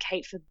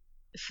advocate for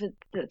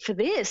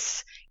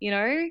this, you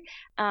know.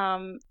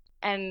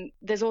 And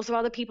there's also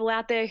other people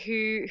out there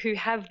who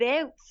have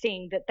their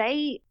thing that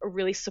they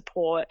really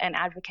support and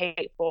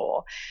advocate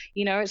for.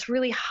 You know, it's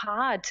really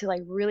hard to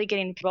like really get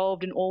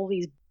involved in all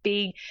these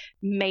big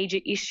major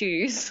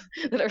issues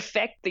that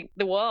affect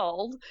the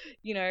world,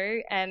 you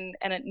know, and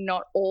it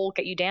not all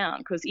get you down,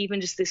 because even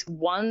just this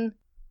one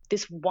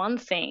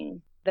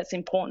thing that's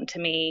important to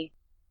me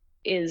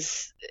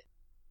is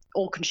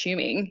all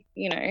consuming,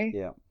 you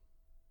know.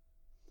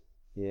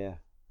 Yeah,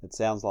 it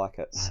sounds like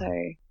it. So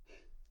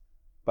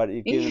but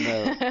you've given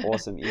an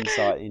awesome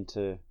insight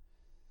into,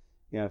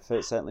 you know,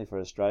 certainly for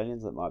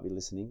Australians that might be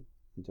listening,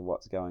 into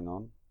what's going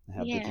on and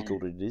how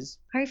difficult it is.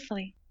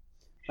 Hopefully.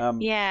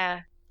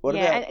 What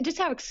about, and just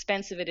how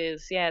expensive it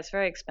is. Yeah, it's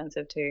very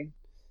expensive too.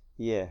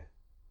 Yeah.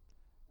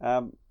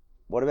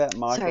 What about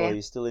Michael? Are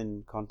you still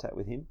in contact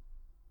with him?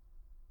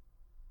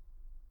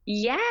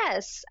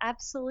 Yes,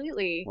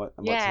 absolutely. What's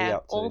he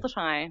up to? All the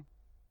time.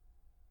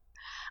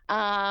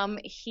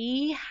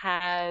 He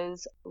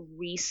has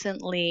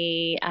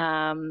recently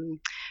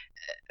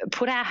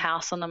put our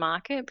house on the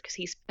market, because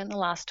he spent the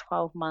last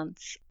 12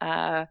 months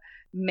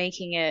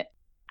making it,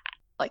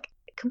 like,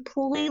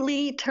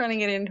 completely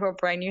turning it into a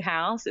brand new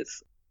house.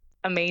 It's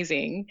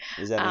amazing.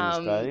 Is that in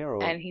Australia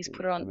or and he's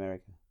put it on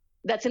America?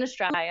 That's in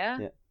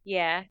Australia.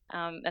 Yeah,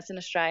 that's in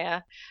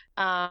Australia.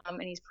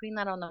 And he's putting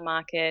that on the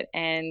market,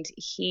 and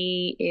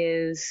he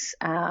is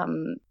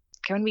going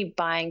to be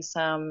buying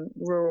some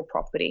rural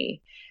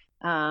property,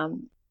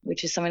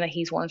 which is something that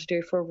he's wanted to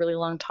do for a really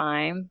long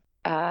time,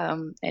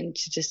 and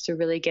to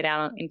really get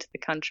out into the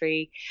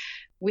country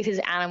with his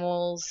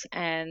animals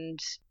and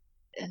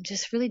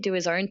just really do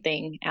his own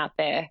thing out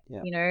there,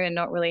 you know, and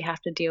not really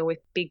have to deal with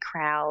big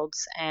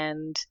crowds.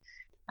 And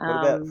what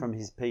about from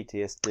his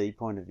PTSD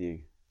point of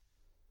view?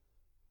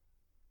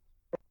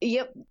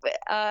 Yep.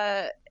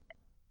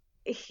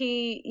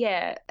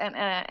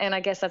 and I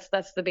guess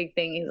that's the big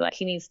thing. Is like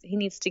he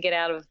needs to get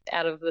out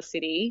of the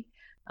city,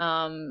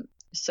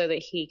 so that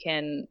he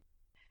can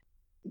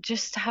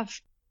just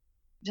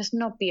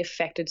not be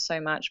affected so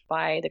much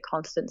by the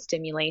constant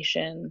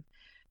stimulation,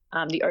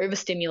 the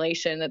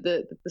overstimulation that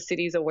the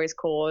cities always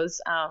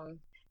cause,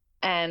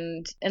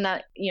 and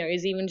that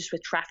is even just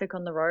with traffic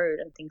on the road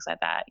and things like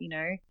that.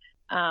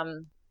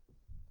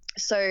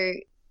 So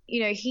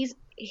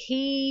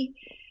he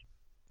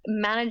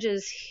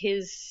manages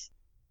his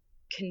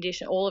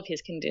condition, all of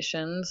his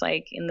conditions,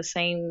 like in the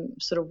same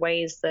sort of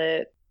ways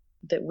that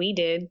we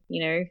did.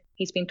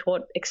 He's been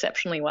taught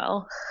exceptionally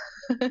well.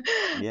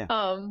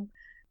 Yeah.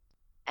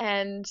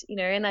 And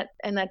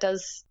that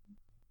does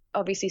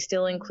obviously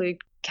still include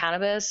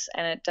cannabis,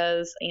 and it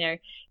does,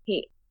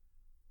 he,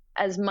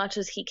 as much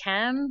as he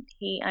can,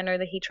 I know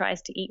that he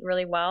tries to eat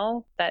really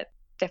well. That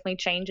definitely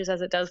changes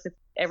as it does with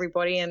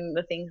everybody and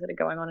the things that are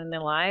going on in their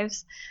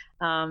lives.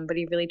 But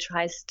he really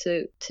tries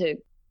to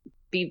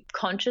be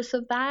conscious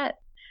of that.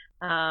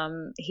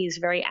 He's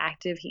very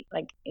active,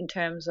 in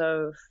terms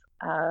of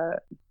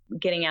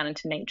getting out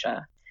into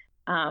nature,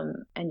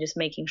 and just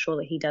making sure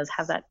that he does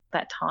have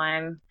that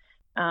time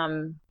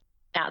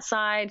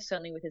outside,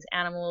 certainly with his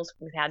animals,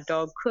 with our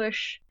dog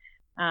Kush.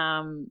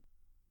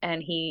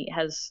 And he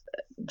has,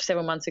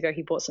 several months ago,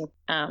 he bought some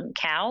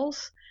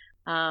cows,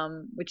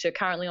 which are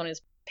currently on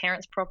his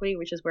parents' property,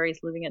 which is where he's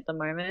living at the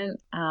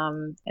moment.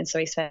 And so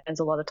he spends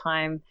a lot of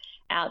time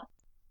out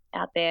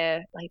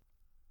there, I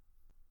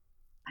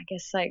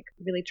guess,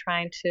 really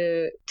trying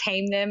to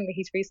tame them.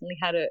 He's recently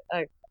had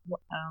a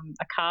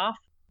calf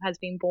has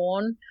been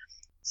born,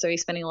 so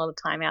he's spending a lot of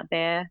time out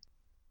there.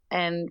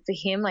 And for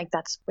him,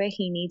 that's where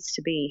he needs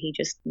to be. He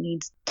just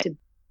needs to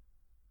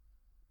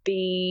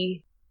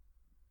be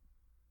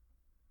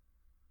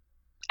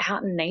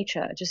out in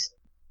nature. Just,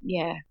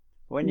 yeah.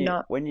 When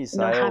you say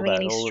not all having that,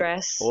 any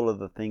stress. all of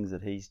the things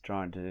that he's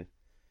trying to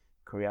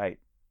create,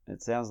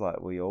 it sounds like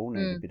we all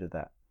need a bit of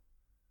that.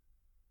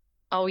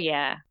 Oh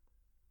yeah.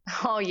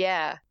 Oh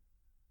yeah.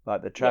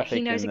 Like the traffic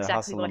and the exactly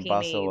hustle and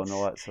bustle and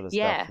all that sort of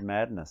stuff,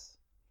 madness.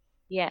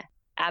 Yeah,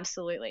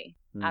 absolutely.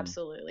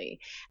 Absolutely.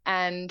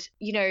 And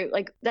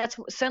that's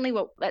certainly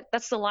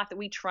that's the life that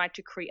we tried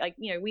to create.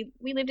 We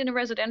lived in a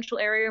residential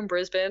area in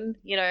Brisbane,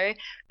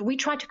 but we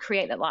tried to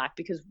create that life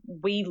because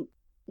we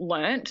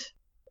learnt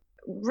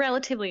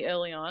relatively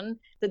early on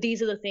that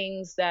these are the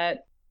things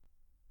that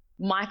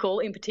Michael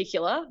in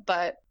particular,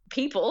 but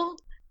people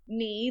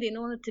need in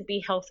order to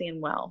be healthy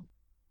and well.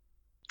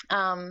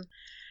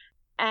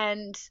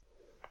 And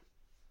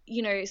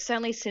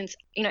certainly since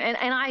and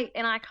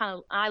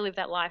I lived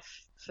that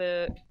life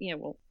for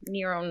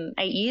near on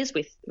 8 years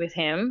with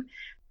him,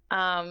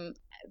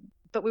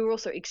 but we were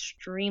also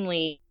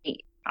extremely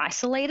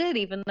isolated.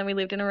 Even though we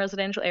lived in a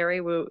residential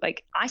area, we were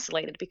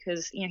isolated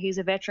because he's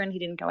a veteran. He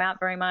didn't go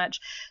out very much.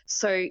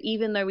 So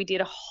even though we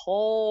did a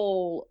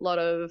whole lot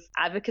of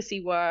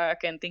advocacy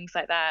work and things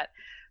like that,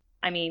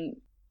 I mean,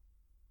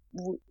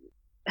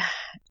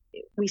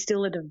 we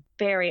still lived a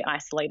very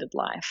isolated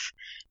life.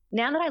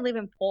 Now that I live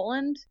in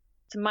Portland,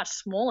 it's a much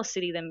smaller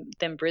city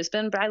than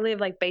Brisbane, but I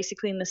live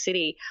basically in the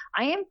city.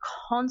 I am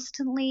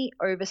constantly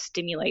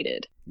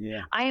overstimulated.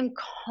 Yeah. I am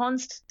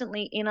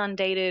constantly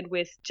inundated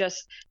with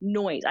just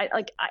noise.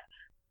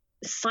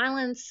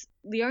 Silence.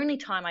 The only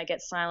time I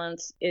get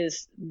silence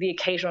is the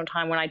occasional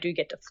time when I do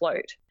get to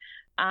float.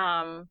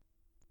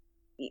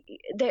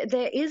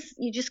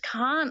 You just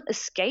can't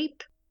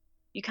escape.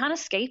 You can't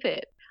escape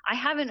it. I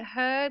haven't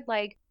heard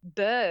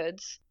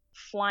birds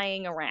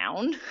flying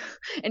around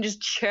and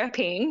just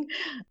chirping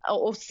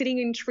or sitting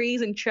in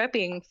trees and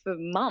chirping for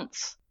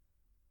months,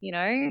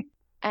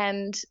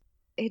 and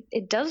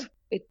it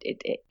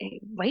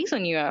weighs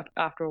on you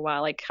after a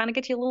while, kind of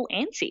gets you a little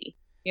antsy,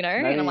 Maybe,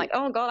 and I'm like,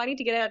 oh God, I need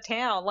to get out of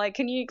town.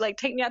 Can you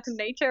take me out to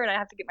nature? And I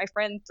have to get my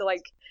friends to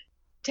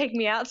take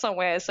me out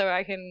somewhere so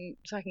I can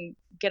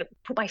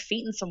put my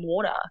feet in some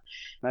water.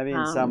 Maybe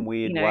in some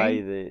weird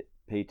way the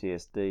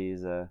PTSD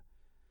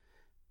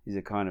is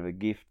a kind of a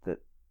gift that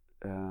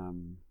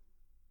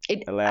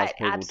it allows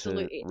people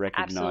to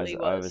recognise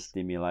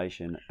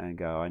overstimulation and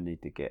go, I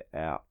need to get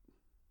out.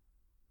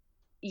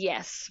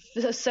 Yes,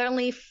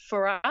 certainly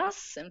for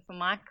us and for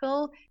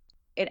Michael,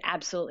 it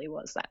absolutely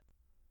was that.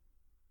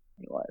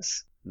 It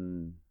was.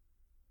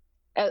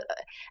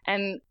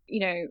 And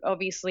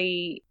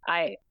obviously,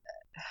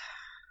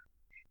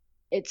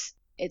 it's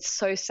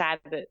so sad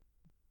that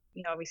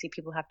obviously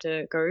people have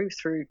to go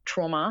through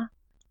trauma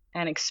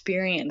and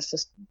experience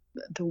just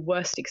the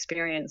worst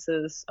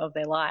experiences of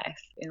their life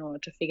in order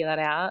to figure that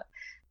out.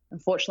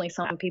 Unfortunately,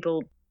 some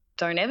people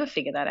don't ever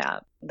figure that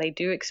out. They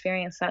do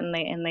experience that,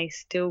 and they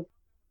still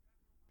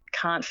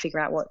can't figure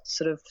out what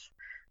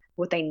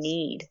they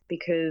need,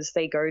 because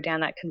they go down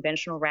that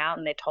conventional route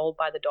and they're told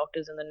by the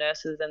doctors and the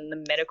nurses and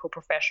the medical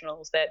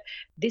professionals that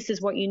this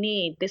is what you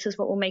need, this is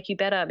what will make you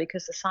better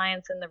because the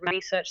science and the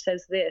research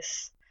says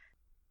this.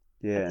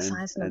 Yeah, but the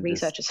science and the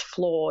research is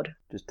flawed.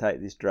 Just take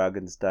this drug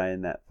and stay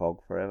in that fog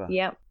forever.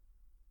 Yep.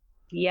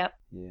 Yeah.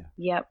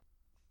 Yep.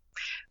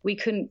 we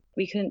couldn't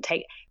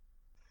take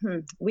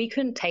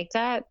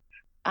that,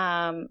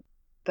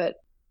 but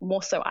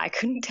more so I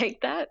couldn't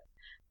take that.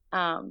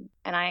 And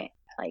I,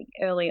 like,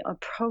 early on,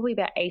 probably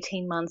about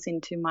 18 months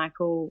into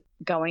Michael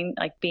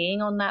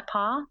being on that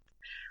path,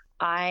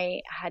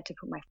 I had to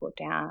put my foot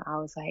down. I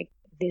was like,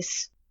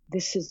 this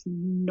is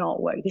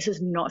not work. This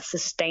is not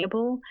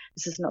sustainable.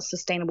 This is not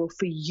sustainable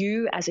for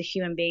you as a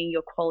human being,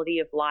 your quality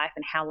of life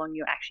and how long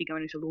you're actually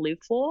going to live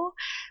for.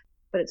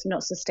 But it's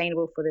not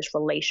sustainable for this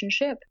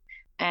relationship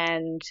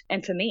and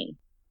for me.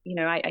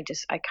 I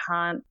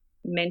can't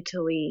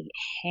mentally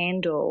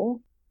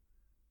handle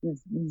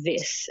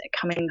this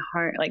coming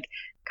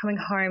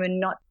home and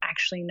not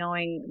actually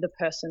knowing the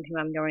person who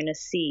I'm going to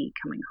see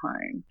coming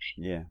home.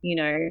 Yeah.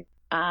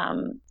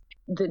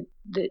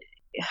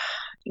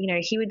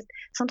 He would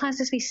sometimes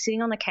just be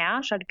sitting on the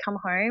couch. I'd come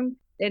home,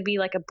 there'd be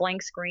like a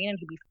blank screen and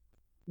he'd be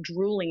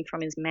drooling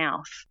from his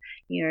mouth,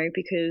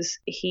 because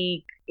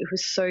it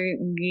was so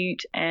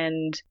mute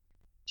and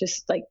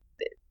just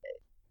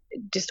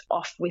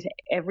off with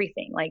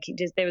everything. Like,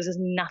 there was just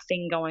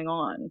nothing going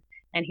on,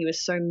 and he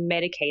was so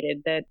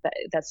medicated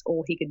that's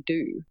all he could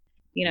do.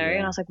 Yeah.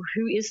 And I was like, well,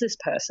 who is this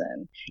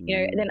person?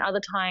 And then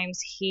other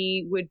times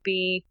he would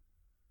be,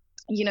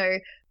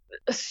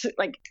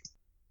 like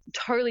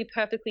totally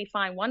perfectly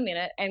fine 1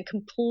 minute and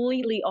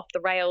completely off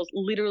the rails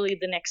literally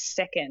the next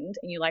second,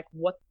 and you're like,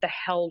 what the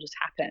hell just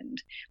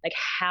happened? Like,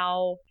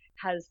 how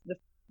has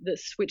the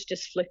switch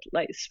just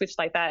switched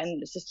like that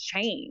and it's just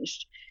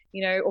changed?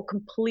 Or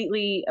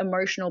completely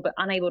emotional but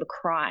unable to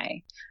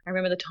cry. I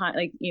remember the time,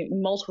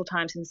 multiple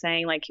times him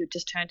saying, like, he would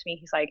just turn to me,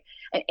 he's like,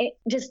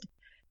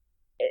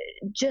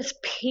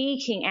 just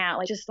peeking out,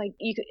 like, just like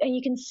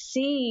you can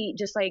see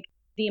just like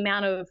the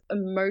amount of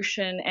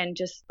emotion and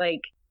just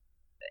like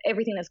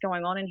everything that's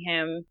going on in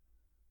him.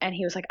 And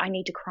he was like, I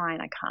need to cry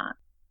and I can't.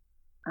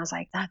 I was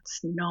like, that's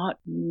not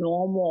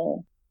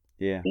normal.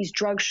 Yeah. These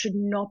drugs should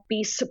not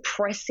be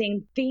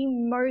suppressing the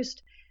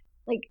most,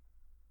 like,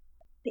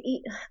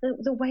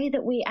 the way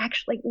that we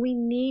actually, like, we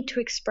need to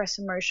express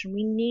emotion.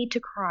 We need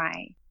to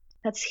cry.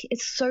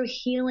 It's so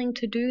healing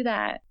to do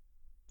that,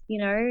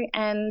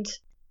 and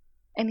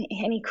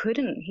he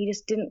couldn't. He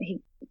just didn't.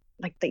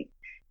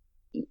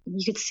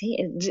 You could see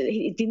it.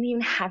 He didn't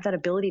even have that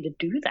ability to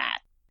do that.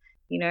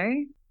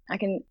 I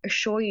can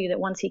assure you that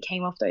once he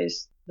came off the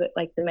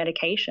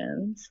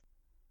medications,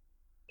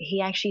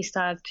 he actually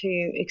started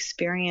to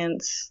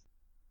experience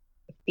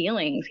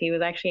feelings. He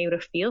was actually able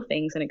to feel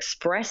things and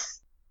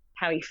express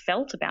how he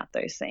felt about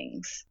those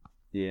things.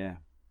 Yeah.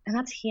 And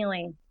that's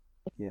healing.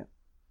 Yeah.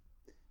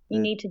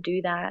 You need to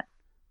do that.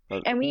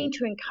 And we need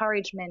to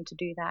encourage men to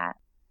do that.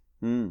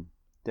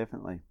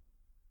 Definitely.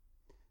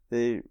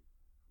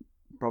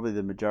 Probably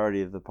the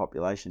majority of the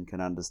population can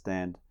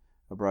understand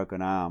a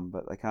broken arm,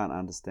 but they can't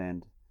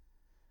understand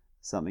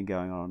something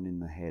going on in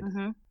the head.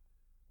 Mm-hmm.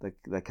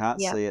 They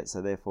can't see it,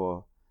 so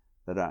therefore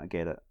they don't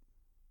get it.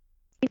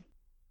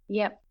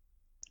 Yep.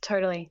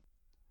 Totally.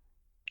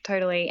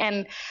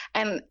 And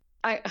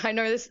I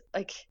know this,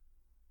 like,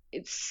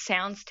 it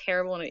sounds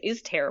terrible and it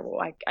is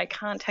terrible. I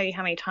can't tell you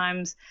how many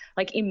times,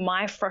 like, in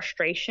my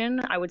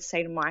frustration, I would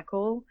say to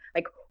Michael,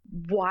 like,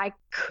 why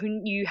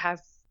couldn't you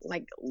have,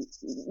 like,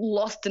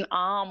 lost an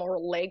arm or a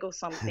leg or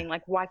something?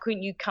 Like, why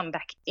couldn't you come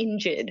back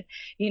injured?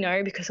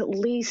 Because at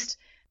least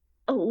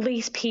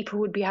people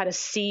would be able to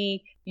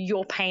see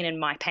your pain and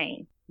my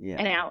pain.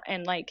 Yeah.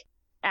 And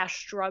our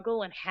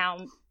struggle and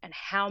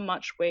how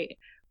much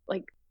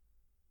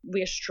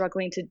we're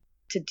struggling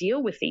to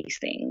deal with these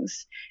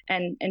things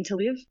and to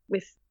live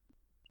with,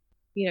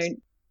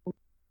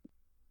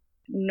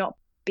 not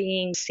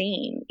being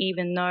seen,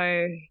 even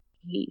though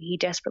he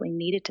desperately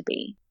needed to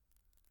be.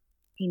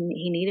 He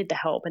needed the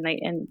help,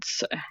 and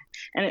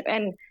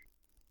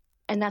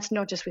that's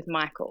not just with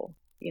Michael.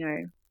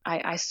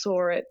 I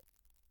saw it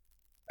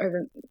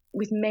over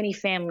with many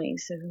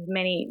families,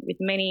 with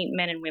many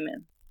men and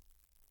women.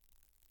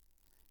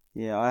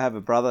 Yeah, I have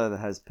a brother that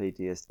has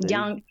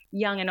PTSD.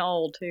 Young and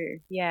old too.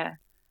 Yeah.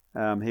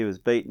 He was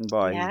beaten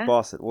by his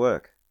boss at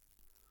work.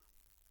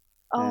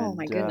 Oh,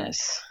 my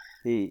goodness.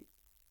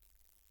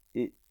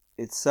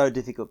 It's so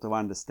difficult to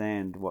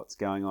understand what's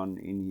going on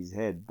in his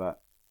head,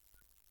 but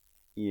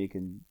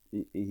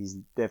he's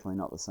definitely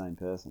not the same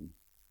person.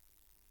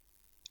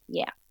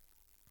 Yeah.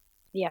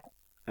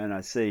 And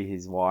I see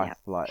his wife,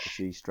 like,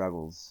 she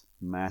struggles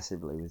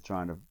massively with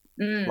trying to,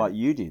 like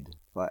you did,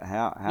 like,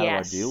 how do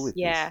I deal with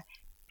this?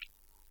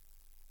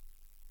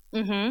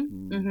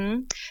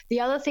 The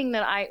other thing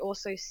that I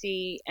also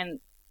see, and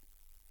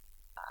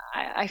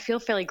I feel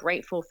fairly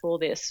grateful for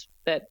this,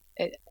 that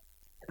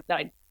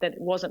it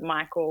wasn't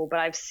Michael, but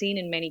I've seen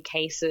in many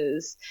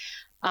cases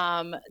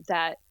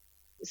that,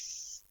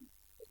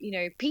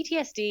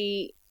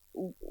 PTSD,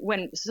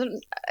 when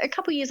a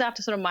couple of years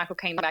after sort of Michael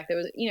came back, there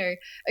was,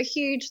 a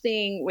huge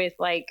thing with,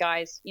 like,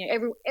 guys,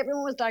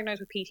 everyone was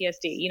diagnosed with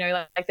PTSD,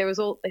 like there was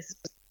all this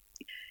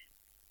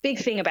big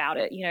thing about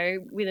it,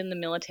 within the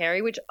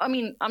military, which, I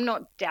mean, I'm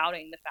not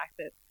doubting the fact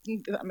that,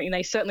 I mean,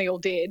 they certainly all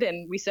did,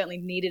 and we certainly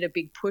needed a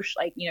big push,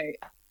 like,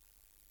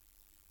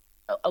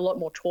 a lot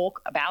more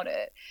talk about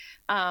it.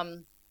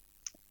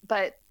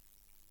 But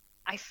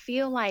I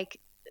feel like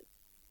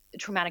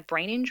traumatic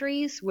brain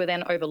injuries were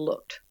then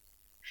overlooked.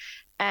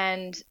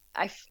 And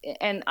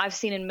I've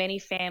seen in many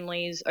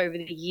families over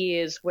the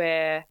years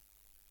where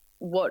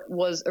what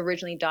was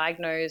originally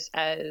diagnosed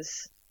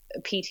as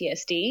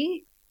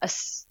PTSD, a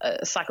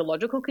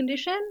psychological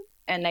condition,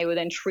 and they were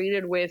then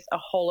treated with a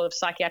whole lot of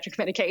psychiatric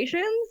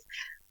medications,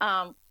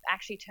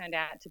 actually turned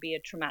out to be a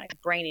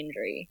traumatic brain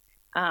injury,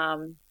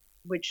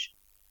 which,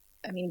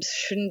 I mean,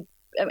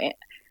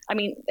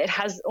 it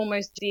has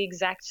almost the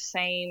exact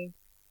same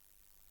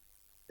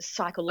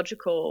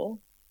psychological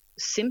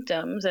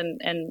symptoms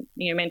and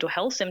mental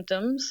health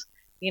symptoms.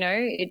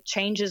 It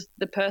changes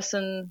the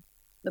person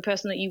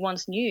that you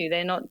once knew.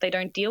 They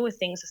don't deal with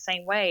things the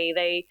same way.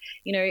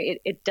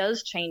 It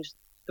does change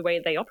the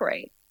way they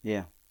operate.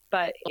 Yeah.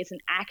 But it's an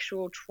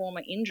actual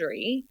trauma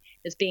injury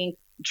that's being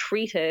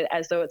treated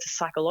as though it's a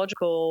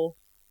psychological,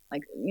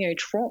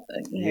 trauma,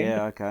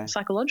 okay.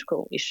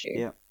 psychological issue.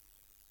 Yeah.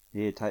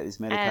 Yeah, take this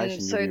medication.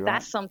 And so you'll be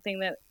that's right. something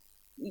that,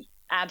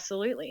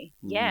 absolutely,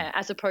 yeah,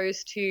 as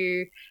opposed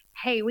to,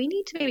 hey, we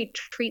need to maybe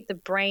treat the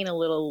brain a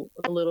little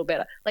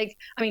better.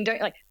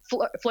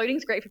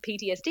 Floating's great for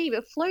PTSD,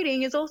 but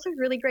floating is also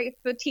really great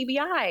for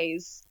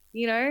TBIs.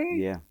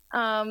 Yeah.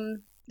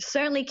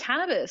 Certainly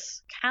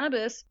cannabis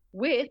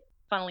with,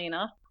 funnily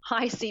enough,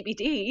 high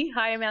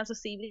amounts of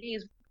CBD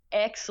is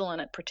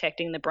excellent at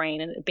protecting the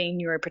brain and being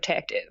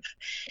neuroprotective.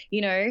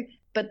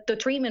 But the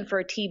treatment for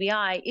a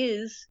TBI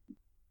is,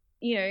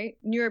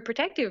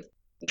 neuroprotective,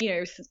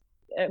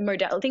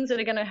 modality, things that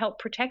are going to help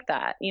protect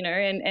that,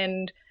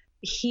 and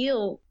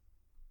heal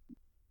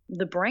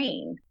the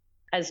brain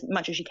as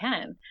much as you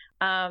can.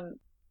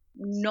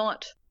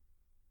 Not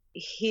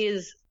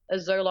here's a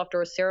Zoloft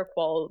or a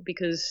Seroquel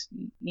because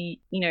you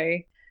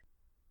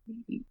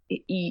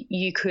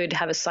could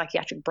have a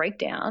psychiatric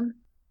breakdown.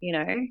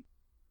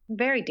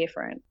 Very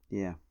different.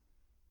 Yeah,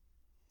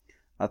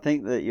 I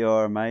think that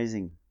you're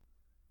amazing,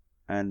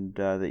 and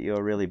that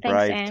you're really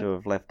brave Thanks, to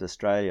have left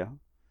Australia,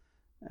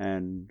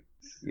 and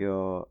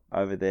you're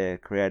over there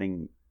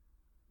creating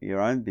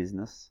your own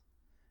business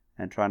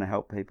and trying to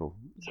help people.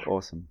 It's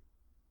awesome.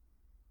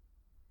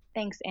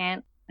 Thanks,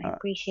 Ant. I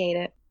appreciate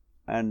it.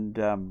 And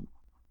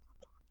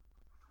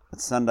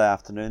it's Sunday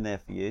afternoon there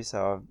for you,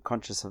 so I'm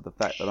conscious of the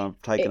fact that I'm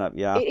taking up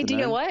your afternoon. Do you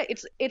know what?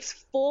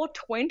 It's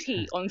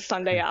 4:20 on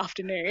Sunday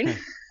afternoon.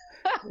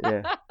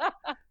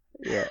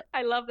 Yeah.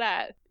 I love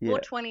that. Yeah.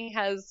 4:20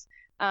 has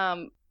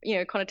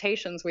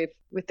connotations with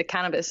the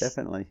cannabis.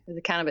 Definitely. With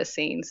the cannabis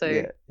scene.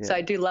 So so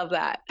I do love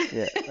that.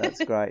 Yeah,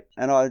 that's great.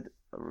 And I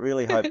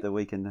really hope that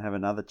we can have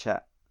another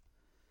chat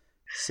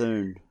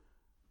soon,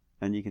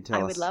 and you can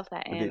tell us love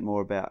that, a bit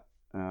more about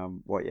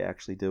what you're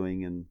actually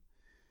doing and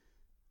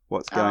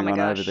what's going on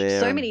over there.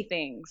 So many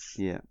things.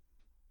 Yeah.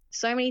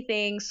 So many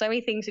things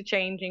are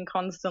changing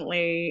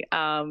constantly.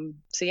 So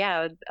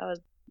yeah, I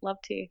would love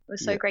to. It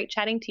was so great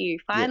chatting to you.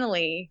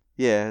 Finally.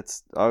 Yeah,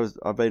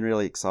 I've been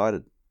really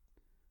excited.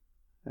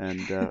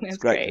 And it's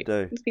great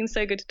to do. It's been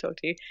so good to talk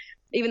to you,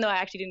 even though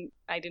I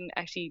didn't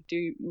actually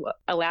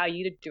allow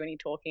you to do any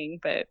talking.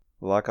 But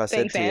like I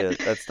said to you,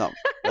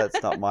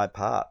 that's not my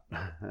part.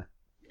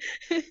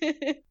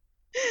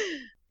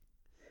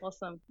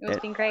 Awesome. It's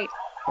been great.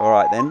 All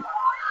right then.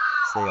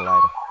 See you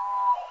later.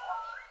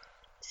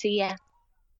 See ya.